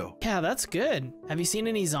quiet, too. Yeah, that's good. Have you seen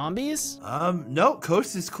any zombies? No,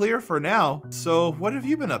 coast is clear for now. So, what have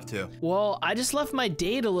you been up to? Well, I just left my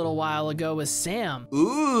date a little while ago with Sam.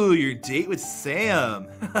 Ooh, your date with Sam.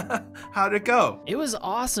 How'd it go? It was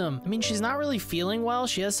awesome. I mean, she's not really feeling well.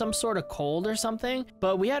 She has some sort of cold or something,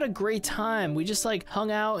 but we had a great time. We just like hung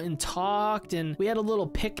out and talked, and we had a little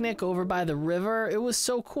picnic over by the river. It was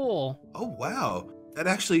so cool. Oh, wow. That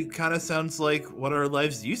actually kind of sounds like what our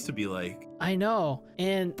lives used to be like. I know.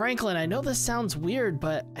 And Franklin, I know this sounds weird,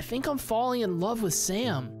 but I think I'm falling in love with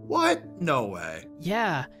Sam. What? No way.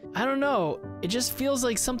 Yeah, I don't know. It just feels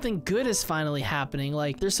like something good is finally happening.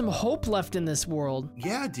 Like there's some hope left in this world.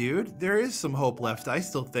 Yeah, dude, there is some hope left, I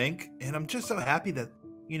still think. And I'm just so happy that,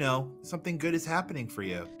 you know, something good is happening for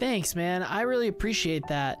you. Thanks, man. I really appreciate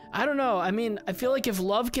that. I don't know. I mean, I feel like if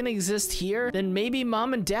love can exist here, then maybe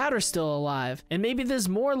mom and dad are still alive. And maybe there's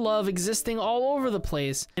more love existing all over the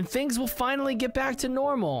place. And things will finally get back to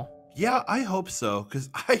normal. Yeah, I hope so, because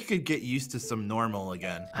I could get used to some normal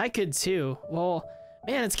again. I could too. Well,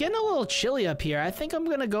 man, it's getting a little chilly up here. I think I'm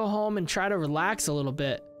gonna go home and try to relax a little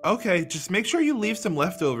bit. Okay, just make sure you leave some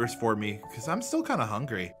leftovers for me, because I'm still kind of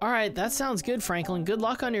hungry. All right, that sounds good, Franklin. Good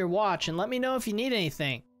luck on your watch, and let me know if you need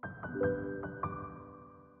anything.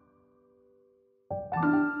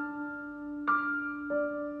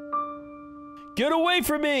 Get away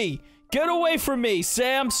from me! Get away from me,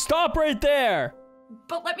 Sam! Stop right there!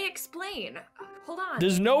 But let me explain. Hold on.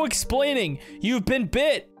 There's no explaining. You've been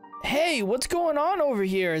bit. Hey, what's going on over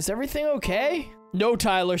here? Is everything okay? No,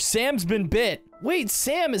 Tyler, Sam's been bit. Wait,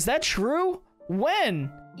 Sam, is that true?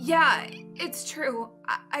 When? Yeah, it's true.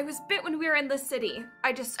 I was bit when we were in the city.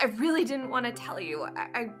 I really didn't want to tell you.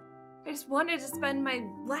 I just wanted to spend my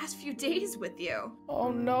last few days with you.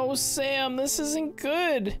 Oh no, Sam, this isn't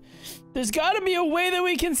good. There's gotta be a way that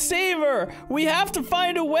we can save her. We have to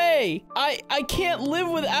find a way. I can't live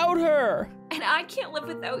without her. And I can't live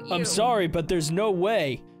without you. I'm sorry, but there's no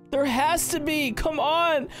way. There has to be. Come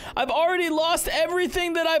on. I've already lost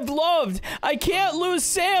everything that I've loved. I can't lose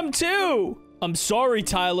Sam too. I'm sorry,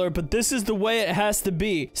 Tyler, but this is the way it has to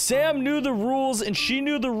be. Sam knew the rules and she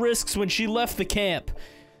knew the risks when she left the camp.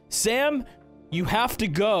 Sam, You have to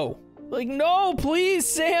go. Like, no, please,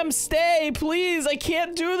 Sam, stay, please. I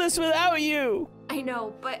can't do this without you. I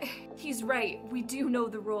know, but he's right. We do know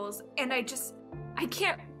the rules, and I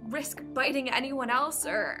can't risk biting anyone else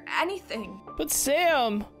or anything. But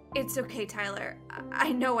Sam... It's okay, Tyler.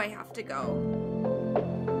 I know I have to go.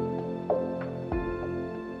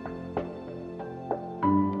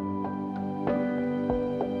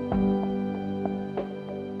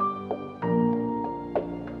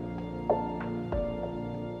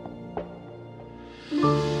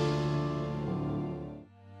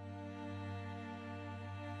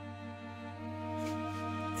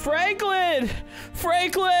 Franklin!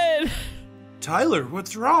 Franklin! Tyler,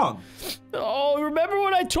 what's wrong? Oh, remember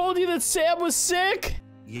when I told you that Sam was sick?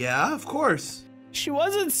 Yeah, of course. She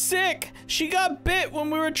wasn't sick. She got bit when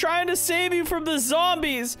we were trying to save you from the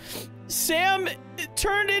zombies. Sam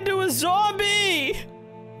turned into a zombie!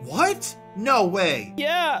 What? No way.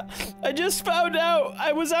 Yeah, I just found out.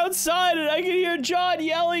 I was outside and I could hear John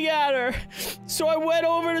yelling at her. So I went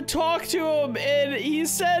over to talk to him and he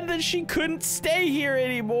said that she couldn't stay here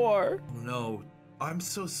anymore. No, I'm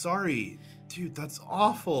so sorry. Dude, that's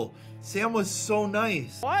awful. Sam was so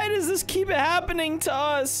nice. Why does this keep happening to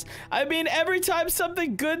us? I mean, every time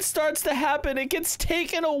something good starts to happen, it gets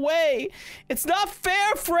taken away. It's not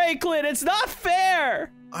fair, Franklin. It's not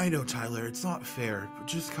fair. I know, Tyler, it's not fair, but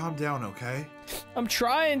just calm down, okay? I'm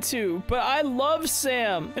trying to, but I love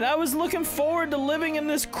Sam, and I was looking forward to living in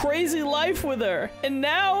this crazy life with her. And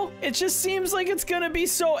now, it just seems like it's gonna be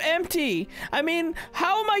so empty. I mean,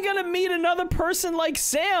 how am I gonna meet another person like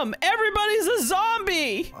Sam? Everybody's a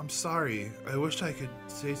zombie! I'm sorry. I wish I could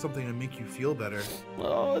say something to make you feel better.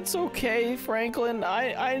 Oh, it's okay, Franklin.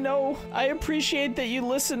 I know. I appreciate that you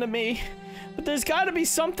listen to me. But there's gotta be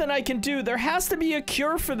something I can do. There has to be a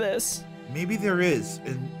cure for this. Maybe there is,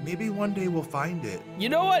 and maybe one day we'll find it. You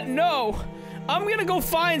know what? No. I'm gonna go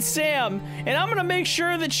find Sam, and I'm gonna make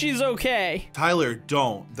sure that she's okay. Tyler,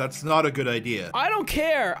 don't. That's not a good idea. I don't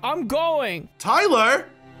care. I'm going. Tyler!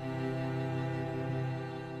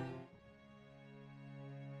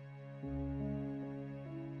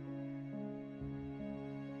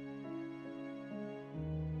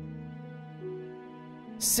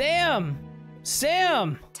 Sam!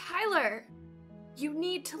 Sam! Tyler, you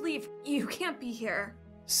need to leave. You can't be here.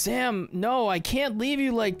 Sam, no, I can't leave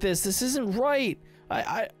you like this. This isn't right.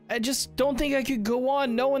 I just don't think I could go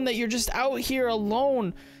on knowing that you're just out here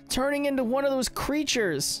alone, turning into one of those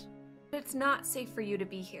creatures. It's not safe for you to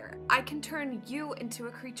be here. I can turn you into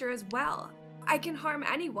a creature as well. I can harm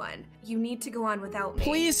anyone. You need to go on without me.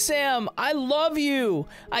 Please, Sam, I love you.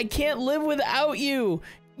 I can't live without you.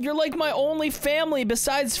 You're like my only family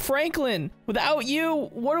besides Franklin. Without you,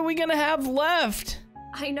 what are we gonna have left?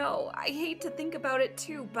 I know, I hate to think about it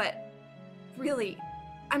too, but really,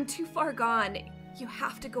 I'm too far gone. You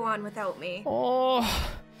have to go on without me.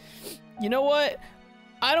 Oh, you know what?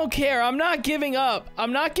 I don't care. I'm not giving up.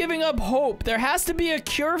 I'm not giving up hope. There has to be a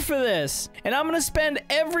cure for this. And I'm gonna spend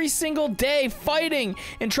every single day fighting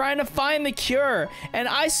and trying to find the cure. And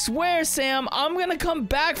I swear, Sam, I'm gonna come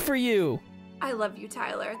back for you. I love you,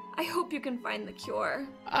 Tyler. I hope you can find the cure.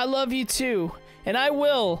 I love you too, and I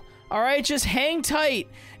will. All right, just hang tight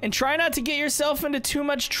and try not to get yourself into too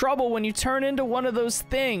much trouble when you turn into one of those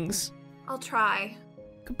things. I'll try.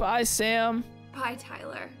 Goodbye, Sam. Bye,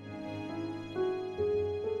 Tyler.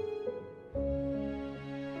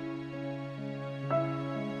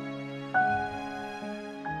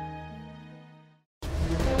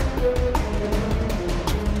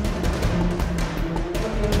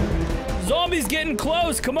 Zombie's getting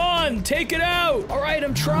close. Come on, take it out. All right,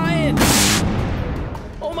 I'm trying.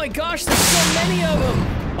 Oh my gosh, there's so many of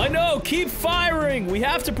them. I know, keep firing. We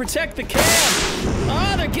have to protect the camp.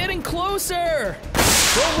 Ah, they're getting closer.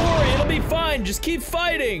 Don't worry, it'll be fine. Just keep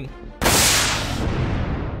fighting.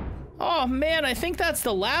 Oh man, I think that's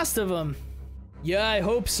the last of them. Yeah, I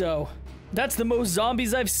hope so. That's the most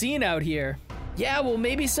zombies I've seen out here. Yeah, well,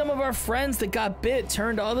 maybe some of our friends that got bit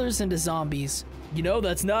turned others into zombies. You know,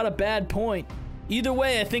 that's not a bad point. Either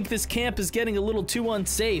way, I think this camp is getting a little too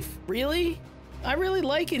unsafe. Really? I really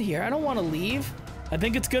like it here. I don't want to leave. I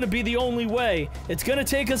think it's gonna be the only way. It's gonna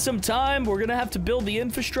take us some time. We're gonna have to build the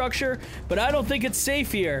infrastructure, but I don't think it's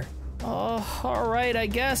safe here. Oh, all right, I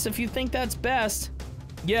guess if you think that's best.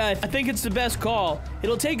 Yeah, I think it's the best call.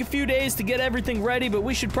 It'll take a few days to get everything ready, but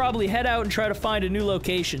we should probably head out and try to find a new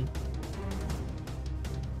location.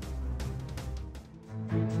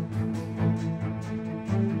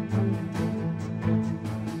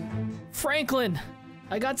 Franklin,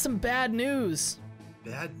 I got some bad news.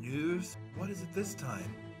 Bad news? What is it this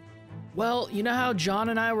time? Well, you know how John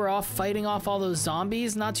and I were off fighting off all those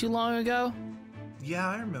zombies not too long ago? Yeah,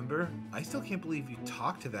 I remember. I still can't believe you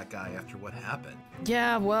talked to that guy after what happened.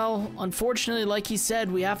 Yeah, well, unfortunately, like he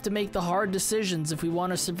said, we have to make the hard decisions if we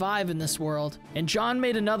want to survive in this world. And John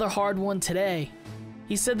made another hard one today.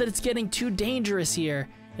 He said that it's getting too dangerous here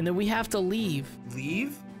and that we have to leave.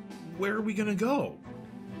 Leave? Where are we gonna go?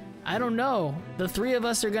 I don't know. The three of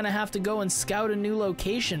us are gonna have to go and scout a new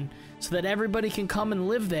location so that everybody can come and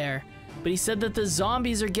live there. But he said that the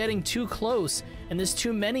zombies are getting too close and there's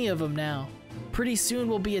too many of them now. Pretty soon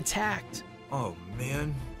we'll be attacked. Oh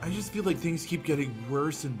man, I just feel like things keep getting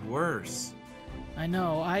worse and worse. I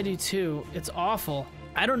know, I do too. It's awful.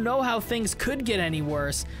 I don't know how things could get any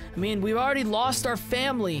worse. I mean, we've already lost our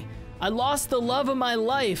family. I lost the love of my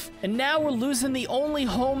life, and now we're losing the only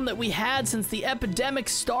home that we had since the epidemic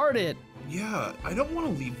started. Yeah, I don't want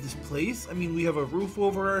to leave this place. I mean, we have a roof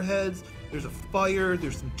over our heads, there's a fire,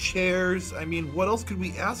 there's some chairs. I mean, what else could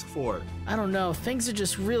we ask for? I don't know, things are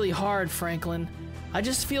just really hard, Franklin. I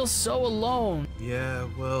just feel so alone. Yeah,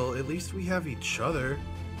 well, at least we have each other.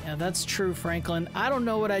 Yeah, that's true, Franklin. I don't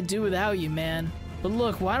know what I'd do without you, man. But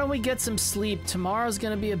look, why don't we get some sleep? Tomorrow's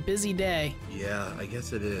gonna be a busy day. Yeah, I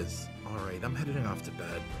guess it is. Alright, I'm heading off to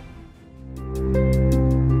bed.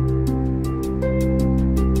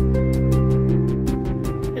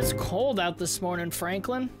 It's cold out this morning,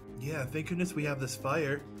 Franklin. Yeah, thank goodness we have this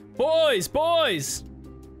fire. Boys!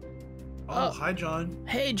 Oh, hi, John.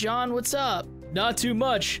 Hey, John, what's up? Not too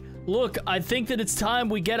much. Look, I think that it's time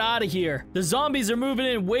we get out of here. The zombies are moving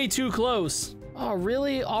in way too close. Oh,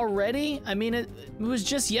 really? Already? I mean, it was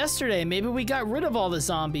just yesterday. Maybe we got rid of all the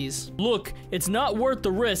zombies. Look, it's not worth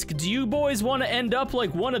the risk. Do you boys want to end up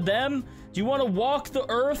like one of them? Do you want to walk the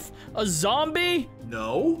earth a zombie?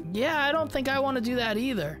 No? Yeah, I don't think I want to do that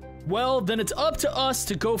either. Well, then it's up to us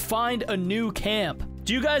to go find a new camp.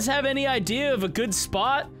 Do you guys have any idea of a good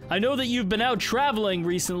spot? I know that you've been out traveling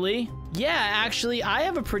recently. Yeah, actually, I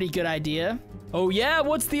have a pretty good idea. Oh yeah?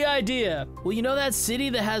 What's the idea? Well, you know that city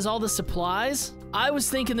that has all the supplies? I was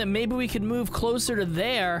thinking that maybe we could move closer to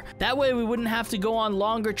there. That way we wouldn't have to go on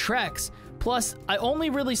longer treks. Plus, I only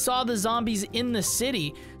really saw the zombies in the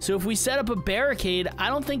city, so if we set up a barricade, I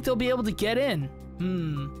don't think they'll be able to get in.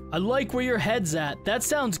 I like where your head's at. That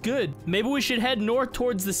sounds good. Maybe we should head north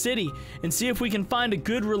towards the city and see if we can find a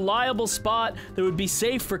good, reliable spot that would be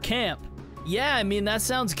safe for camp. Yeah, I mean, that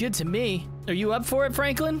sounds good to me. Are you up for it,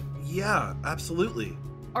 Franklin? Yeah, absolutely.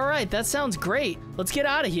 All right, that sounds great. Let's get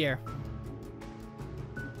out of here.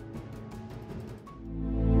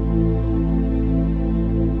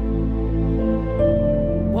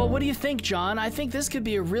 Well, what do you think, John? I think this could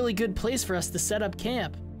be a really good place for us to set up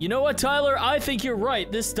camp. You know what, Tyler? I think you're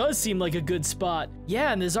right. This does seem like a good spot.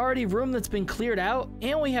 Yeah, and there's already room that's been cleared out,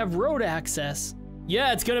 and we have road access.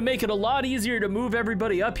 Yeah, it's gonna make it a lot easier to move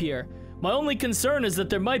everybody up here. My only concern is that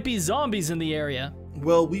there might be zombies in the area.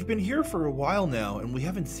 Well, we've been here for a while now, and we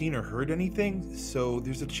haven't seen or heard anything, so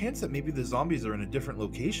there's a chance that maybe the zombies are in a different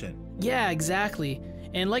location. Yeah, exactly.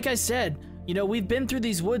 And like I said, you know, we've been through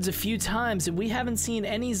these woods a few times and we haven't seen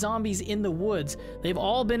any zombies in the woods. They've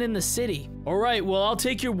all been in the city. All right, well, I'll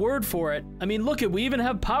take your word for it. I mean, look, we even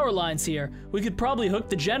have power lines here. We could probably hook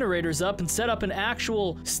the generators up and set up an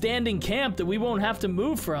actual standing camp that we won't have to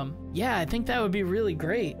move from. Yeah, I think that would be really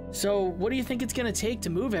great. So what do you think it's gonna take to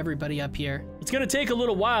move everybody up here? It's gonna take a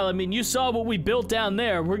little while. I mean, you saw what we built down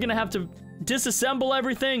there. We're gonna have to disassemble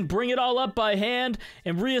everything, bring it all up by hand,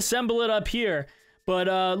 and reassemble it up here.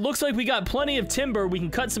 But looks like we got plenty of timber. We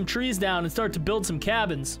can cut some trees down and start to build some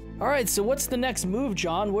cabins. All right, so what's the next move,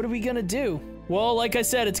 John? What are we gonna do? Well, like I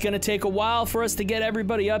said, it's gonna take a while for us to get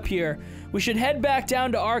everybody up here. We should head back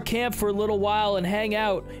down to our camp for a little while and hang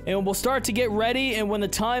out, and we'll start to get ready, and when the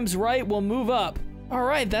time's right, we'll move up. All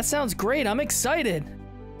right, that sounds great. I'm excited.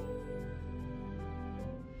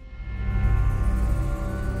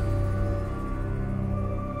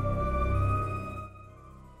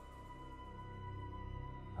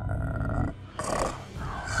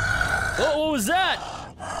 Oh, what was that?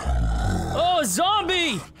 Oh, a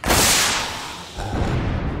zombie!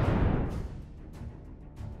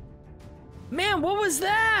 Man, what was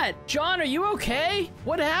that? John, are you okay?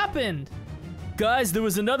 What happened? Guys, there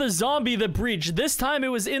was another zombie that breached. This time it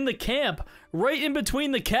was in the camp, right in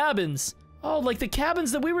between the cabins. Oh, like the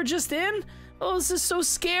cabins that we were just in? Oh, this is so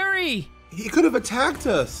scary. He could have attacked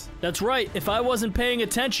us. That's right. If I wasn't paying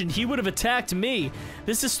attention, he would have attacked me.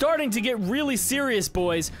 This is starting to get really serious,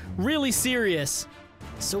 boys. Really serious.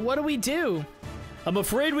 So what do we do? I'm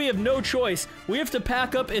afraid we have no choice. We have to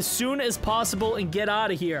pack up as soon as possible and get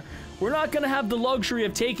out of here. We're not gonna have the luxury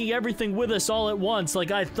of taking everything with us all at once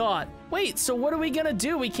like I thought. Wait, so what are we gonna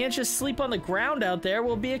do? We can't just sleep on the ground out there.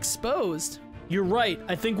 We'll be exposed. You're right.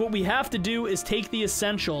 I think what we have to do is take the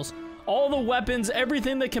essentials. All the weapons,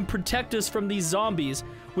 everything that can protect us from these zombies.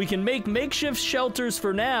 We can make makeshift shelters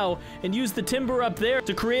for now and use the timber up there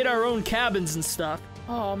to create our own cabins and stuff.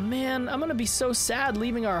 Oh man, I'm gonna be so sad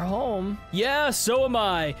leaving our home. Yeah, so am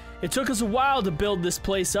I. It took us a while to build this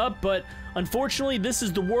place up, but unfortunately, this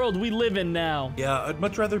is the world we live in now. Yeah, I'd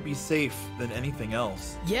much rather be safe than anything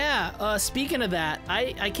else. Yeah, speaking of that,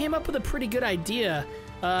 I came up with a pretty good idea.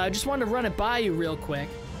 I just wanted to run it by you real quick.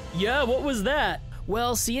 Yeah, what was that?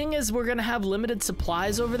 Well, seeing as we're gonna have limited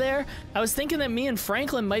supplies over there, I was thinking that me and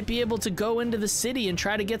Franklin might be able to go into the city and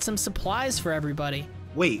try to get some supplies for everybody.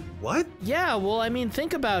 Wait, what? Yeah, well, I mean,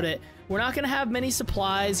 think about it. We're not gonna have many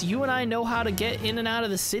supplies. You and I know how to get in and out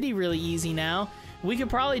of the city really easy now. We could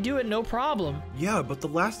probably do it no problem. Yeah, but the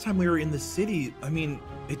last time we were in the city, I mean,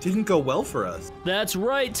 it didn't go well for us. That's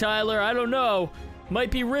right, Tyler. I don't know.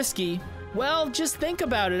 Might be risky. Well, just think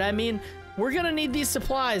about it. I mean, we're gonna need these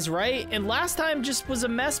supplies, right? And last time just was a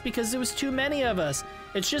mess because there was too many of us.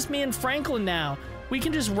 It's just me and Franklin now. We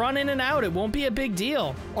can just run in and out. It won't be a big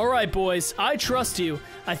deal. All right, boys, I trust you.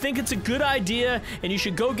 I think it's a good idea, and you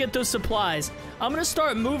should go get those supplies. I'm gonna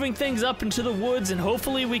start moving things up into the woods, and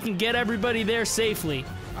hopefully we can get everybody there safely.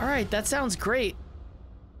 All right, that sounds great.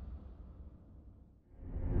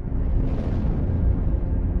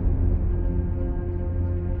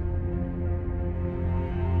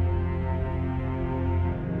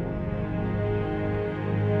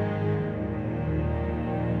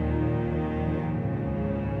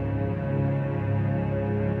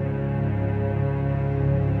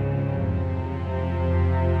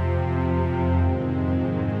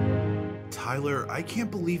 Tyler, I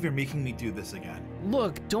can't believe you're making me do this again.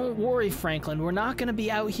 Look, don't worry, Franklin. We're not gonna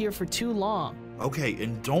be out here for too long. Okay,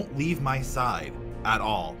 and don't leave my side at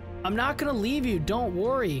all. I'm not gonna leave you, don't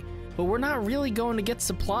worry. But we're not really going to get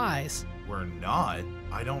supplies. We're not?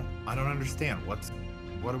 I don't understand.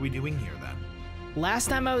 What are we doing here then? Last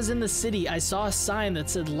time I was in the city, I saw a sign that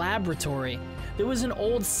said laboratory. There was an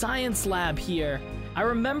old science lab here. I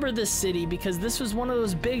remember this city because this was one of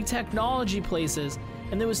those big technology places,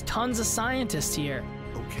 and there was tons of scientists here.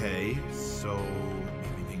 Okay, so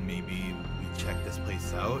you think maybe we check this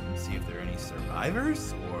place out and see if there are any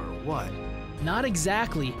survivors, or what? Not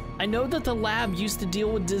exactly. I know that the lab used to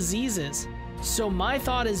deal with diseases. So my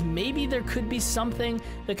thought is maybe there could be something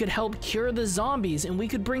that could help cure the zombies and we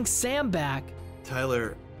could bring Sam back.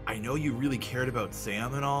 Tyler, I know you really cared about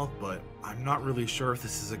Sam and all, but I'm not really sure if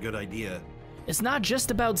this is a good idea. It's not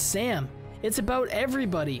just about Sam. It's about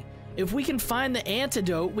everybody. If we can find the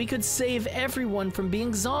antidote, we could save everyone from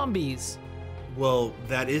being zombies. Well,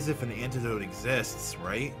 that is if an antidote exists,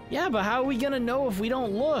 right? Yeah, but how are we gonna know if we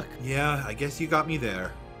don't look? Yeah, I guess you got me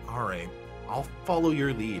there. Alright, I'll follow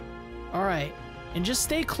your lead. Alright, and just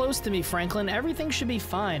stay close to me, Franklin. Everything should be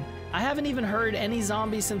fine. I haven't even heard any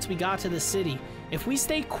zombies since we got to the city. If we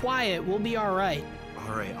stay quiet, we'll be alright.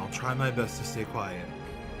 Alright, I'll try my best to stay quiet.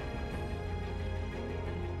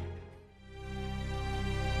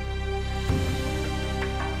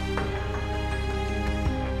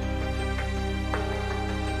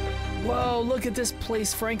 Whoa, look at this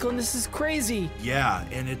place, Franklin. This is crazy. Yeah,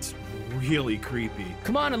 and it's really creepy.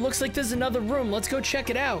 Come on, it looks like there's another room. Let's go check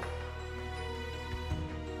it out.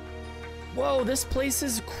 Whoa, this place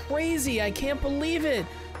is crazy. I can't believe it.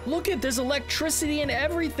 Look at, there's electricity and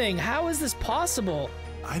everything. How is this possible?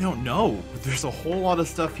 I don't know. There's a whole lot of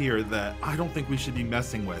stuff here that I don't think we should be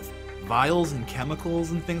messing with. Vials and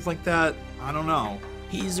chemicals and things like that. I don't know.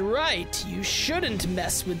 He's right. You shouldn't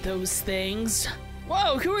mess with those things.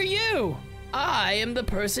 Whoa, who are you? I am the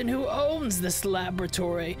person who owns this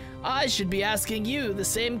laboratory. I should be asking you the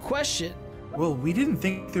same question. Well, we didn't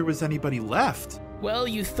think there was anybody left. Well,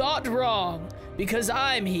 you thought wrong, because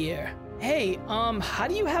I'm here. Hey, how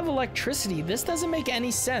do you have electricity? This doesn't make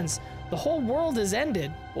any sense. The whole world has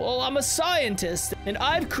ended. Well, I'm a scientist, and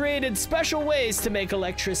I've created special ways to make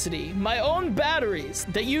electricity. My own batteries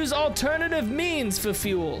that use alternative means for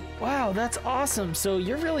fuel. Wow, that's awesome. So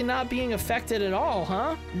you're really not being affected at all,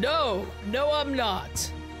 huh? No, I'm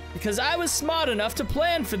not. Because I was smart enough to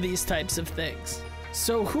plan for these types of things.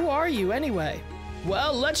 So who are you anyway?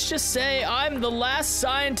 Well, let's just say I'm the last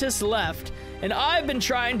scientist left, and I've been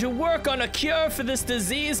trying to work on a cure for this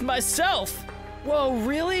disease myself. Whoa,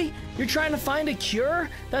 really? You're trying to find a cure?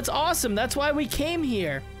 That's awesome. That's why we came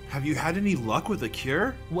here. Have you had any luck with a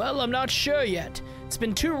cure? Well, I'm not sure yet. It's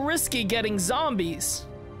been too risky getting zombies.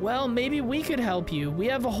 Well, maybe we could help you. We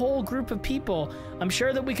have a whole group of people. I'm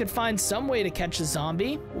sure that we could find some way to catch a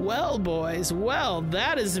zombie. Well, boys, well,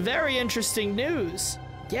 that is very interesting news.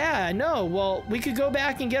 Yeah, I know. Well, we could go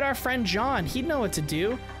back and get our friend John. He'd know what to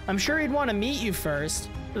do. I'm sure he'd want to meet you first.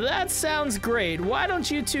 That sounds great. Why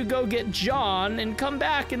don't you two go get John and come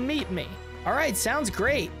back and meet me? All right, sounds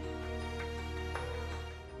great.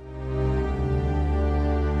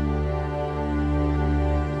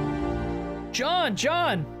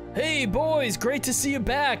 John! Hey, boys, great to see you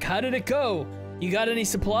back. How did it go? You got any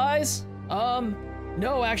supplies?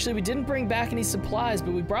 No, actually, we didn't bring back any supplies,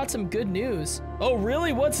 but we brought some good news. Oh,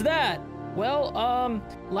 really? What's that? Well,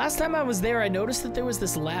 last time I was there, I noticed that there was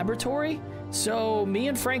this laboratory. So me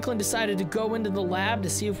and Franklin decided to go into the lab to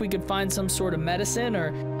see if we could find some sort of medicine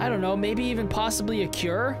or, I don't know, maybe even possibly a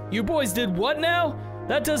cure. You boys did what now?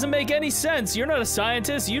 That doesn't make any sense. You're not a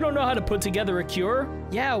scientist. You don't know how to put together a cure.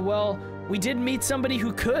 Yeah, well, we did meet somebody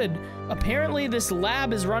who could. Apparently, this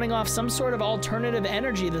lab is running off some sort of alternative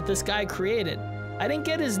energy that this guy created. I didn't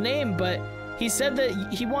get his name, but he said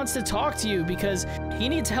that he wants to talk to you because he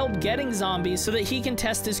needs help getting zombies so that he can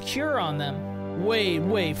test his cure on them.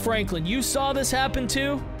 Wait, Franklin, you saw this happen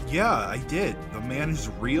too? Yeah, I did. The man is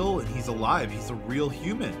real and he's alive. He's a real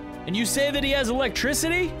human. And you say that he has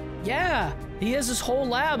electricity? Yeah, he has his whole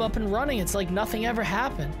lab up and running. It's like nothing ever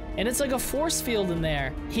happened. And it's like a force field in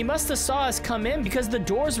there. He must have saw us come in because the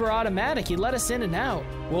doors were automatic. He let us in and out.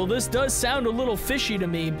 Well, this does sound a little fishy to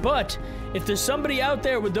me, but if there's somebody out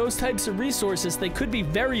there with those types of resources, they could be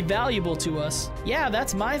very valuable to us. Yeah,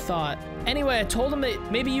 that's my thought. Anyway, I told him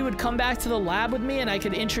that maybe you would come back to the lab with me and I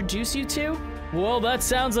could introduce you to. Well, that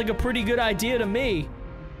sounds like a pretty good idea to me.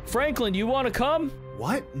 Franklin, you want to come?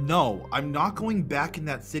 What? No, I'm not going back in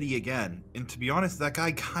that city again. And to be honest, that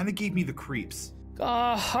guy kind of gave me the creeps.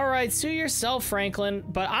 All right, sue yourself, Franklin,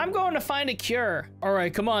 but I'm going to find a cure. All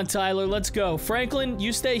right, come on, Tyler, let's go. Franklin,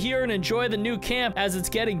 you stay here and enjoy the new camp as it's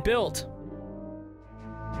getting built.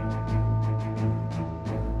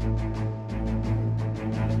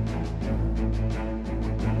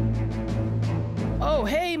 Oh,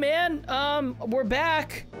 hey, man, we're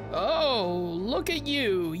back. Oh, look at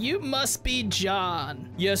you. You must be John.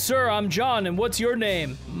 Yes, sir, I'm John, and what's your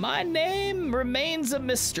name? My name remains a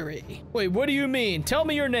mystery. Wait, what do you mean? Tell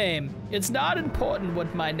me your name. It's not important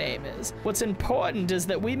what my name is. What's important is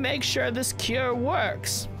that we make sure this cure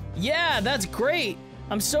works. Yeah, that's great.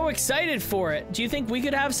 I'm so excited for it. Do you think we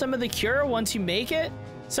could have some of the cure once you make it?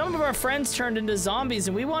 Some of our friends turned into zombies,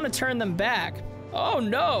 and we want to turn them back. Oh,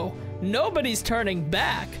 no. Nobody's turning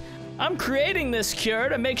back. I'm creating this cure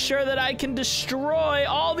to make sure that I can destroy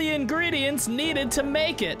all the ingredients needed to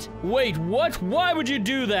make it. Wait, what? Why would you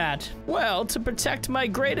do that? Well, to protect my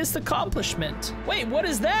greatest accomplishment. Wait, what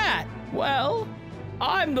is that? Well,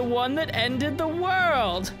 I'm the one that ended the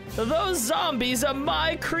world. Those zombies are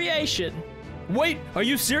my creation. Wait, are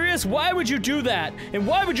you serious? Why would you do that? And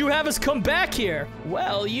why would you have us come back here?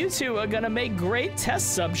 Well, you two are gonna make great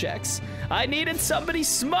test subjects. I needed somebody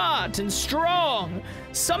smart and strong.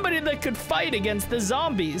 Somebody that could fight against the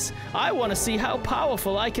zombies. I want to see how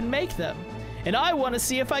powerful I can make them. And I want to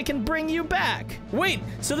see if I can bring you back. Wait,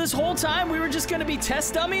 so this whole time we were just gonna be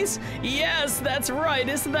test dummies? Yes, that's right.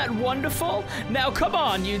 Isn't that wonderful? Now come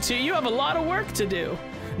on, you two. You have a lot of work to do.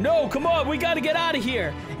 No, come on, we gotta get out of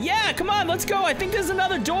here. Yeah, come on, let's go. I think there's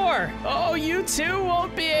another door. Oh, you two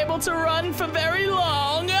won't be able to run for very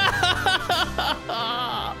long.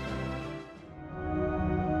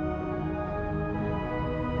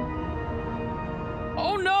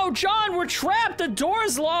 Oh no, John, we're trapped. The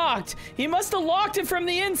door's locked. He must have locked it from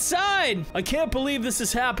the inside. I can't believe this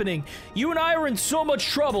is happening. You and I are in so much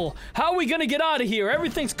trouble. How are we gonna get out of here?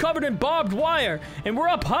 Everything's covered in barbed wire, and we're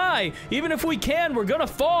up high. Even if we can, we're gonna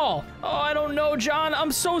fall. Oh, I don't know, John.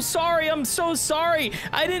 I'm so sorry. I'm so sorry.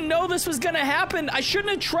 I didn't know this was gonna happen. I shouldn't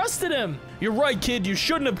have trusted him. You're right, kid. You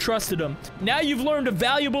shouldn't have trusted him. Now you've learned a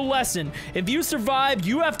valuable lesson. If you survive,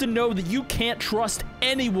 you have to know that you can't trust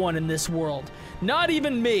anyone in this world. Not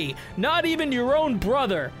even me. Not even your own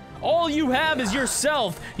brother. All you have is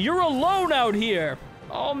yourself. You're alone out here.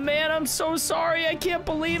 Oh, man, I'm so sorry. I can't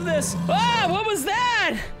believe this. Ah, what was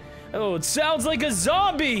that? Oh, it sounds like a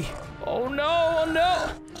zombie. Oh, no, oh, no.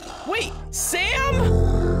 Wait,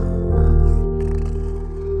 Sam?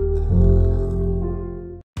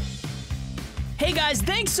 Hey guys,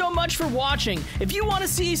 thanks so much for watching. If you want to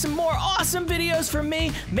see some more awesome videos from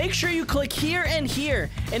me, make sure you click here and here.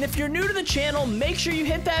 And if you're new to the channel, make sure you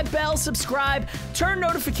hit that bell, subscribe, turn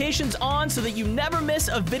notifications on so that you never miss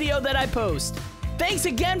a video that I post. Thanks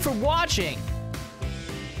again for watching.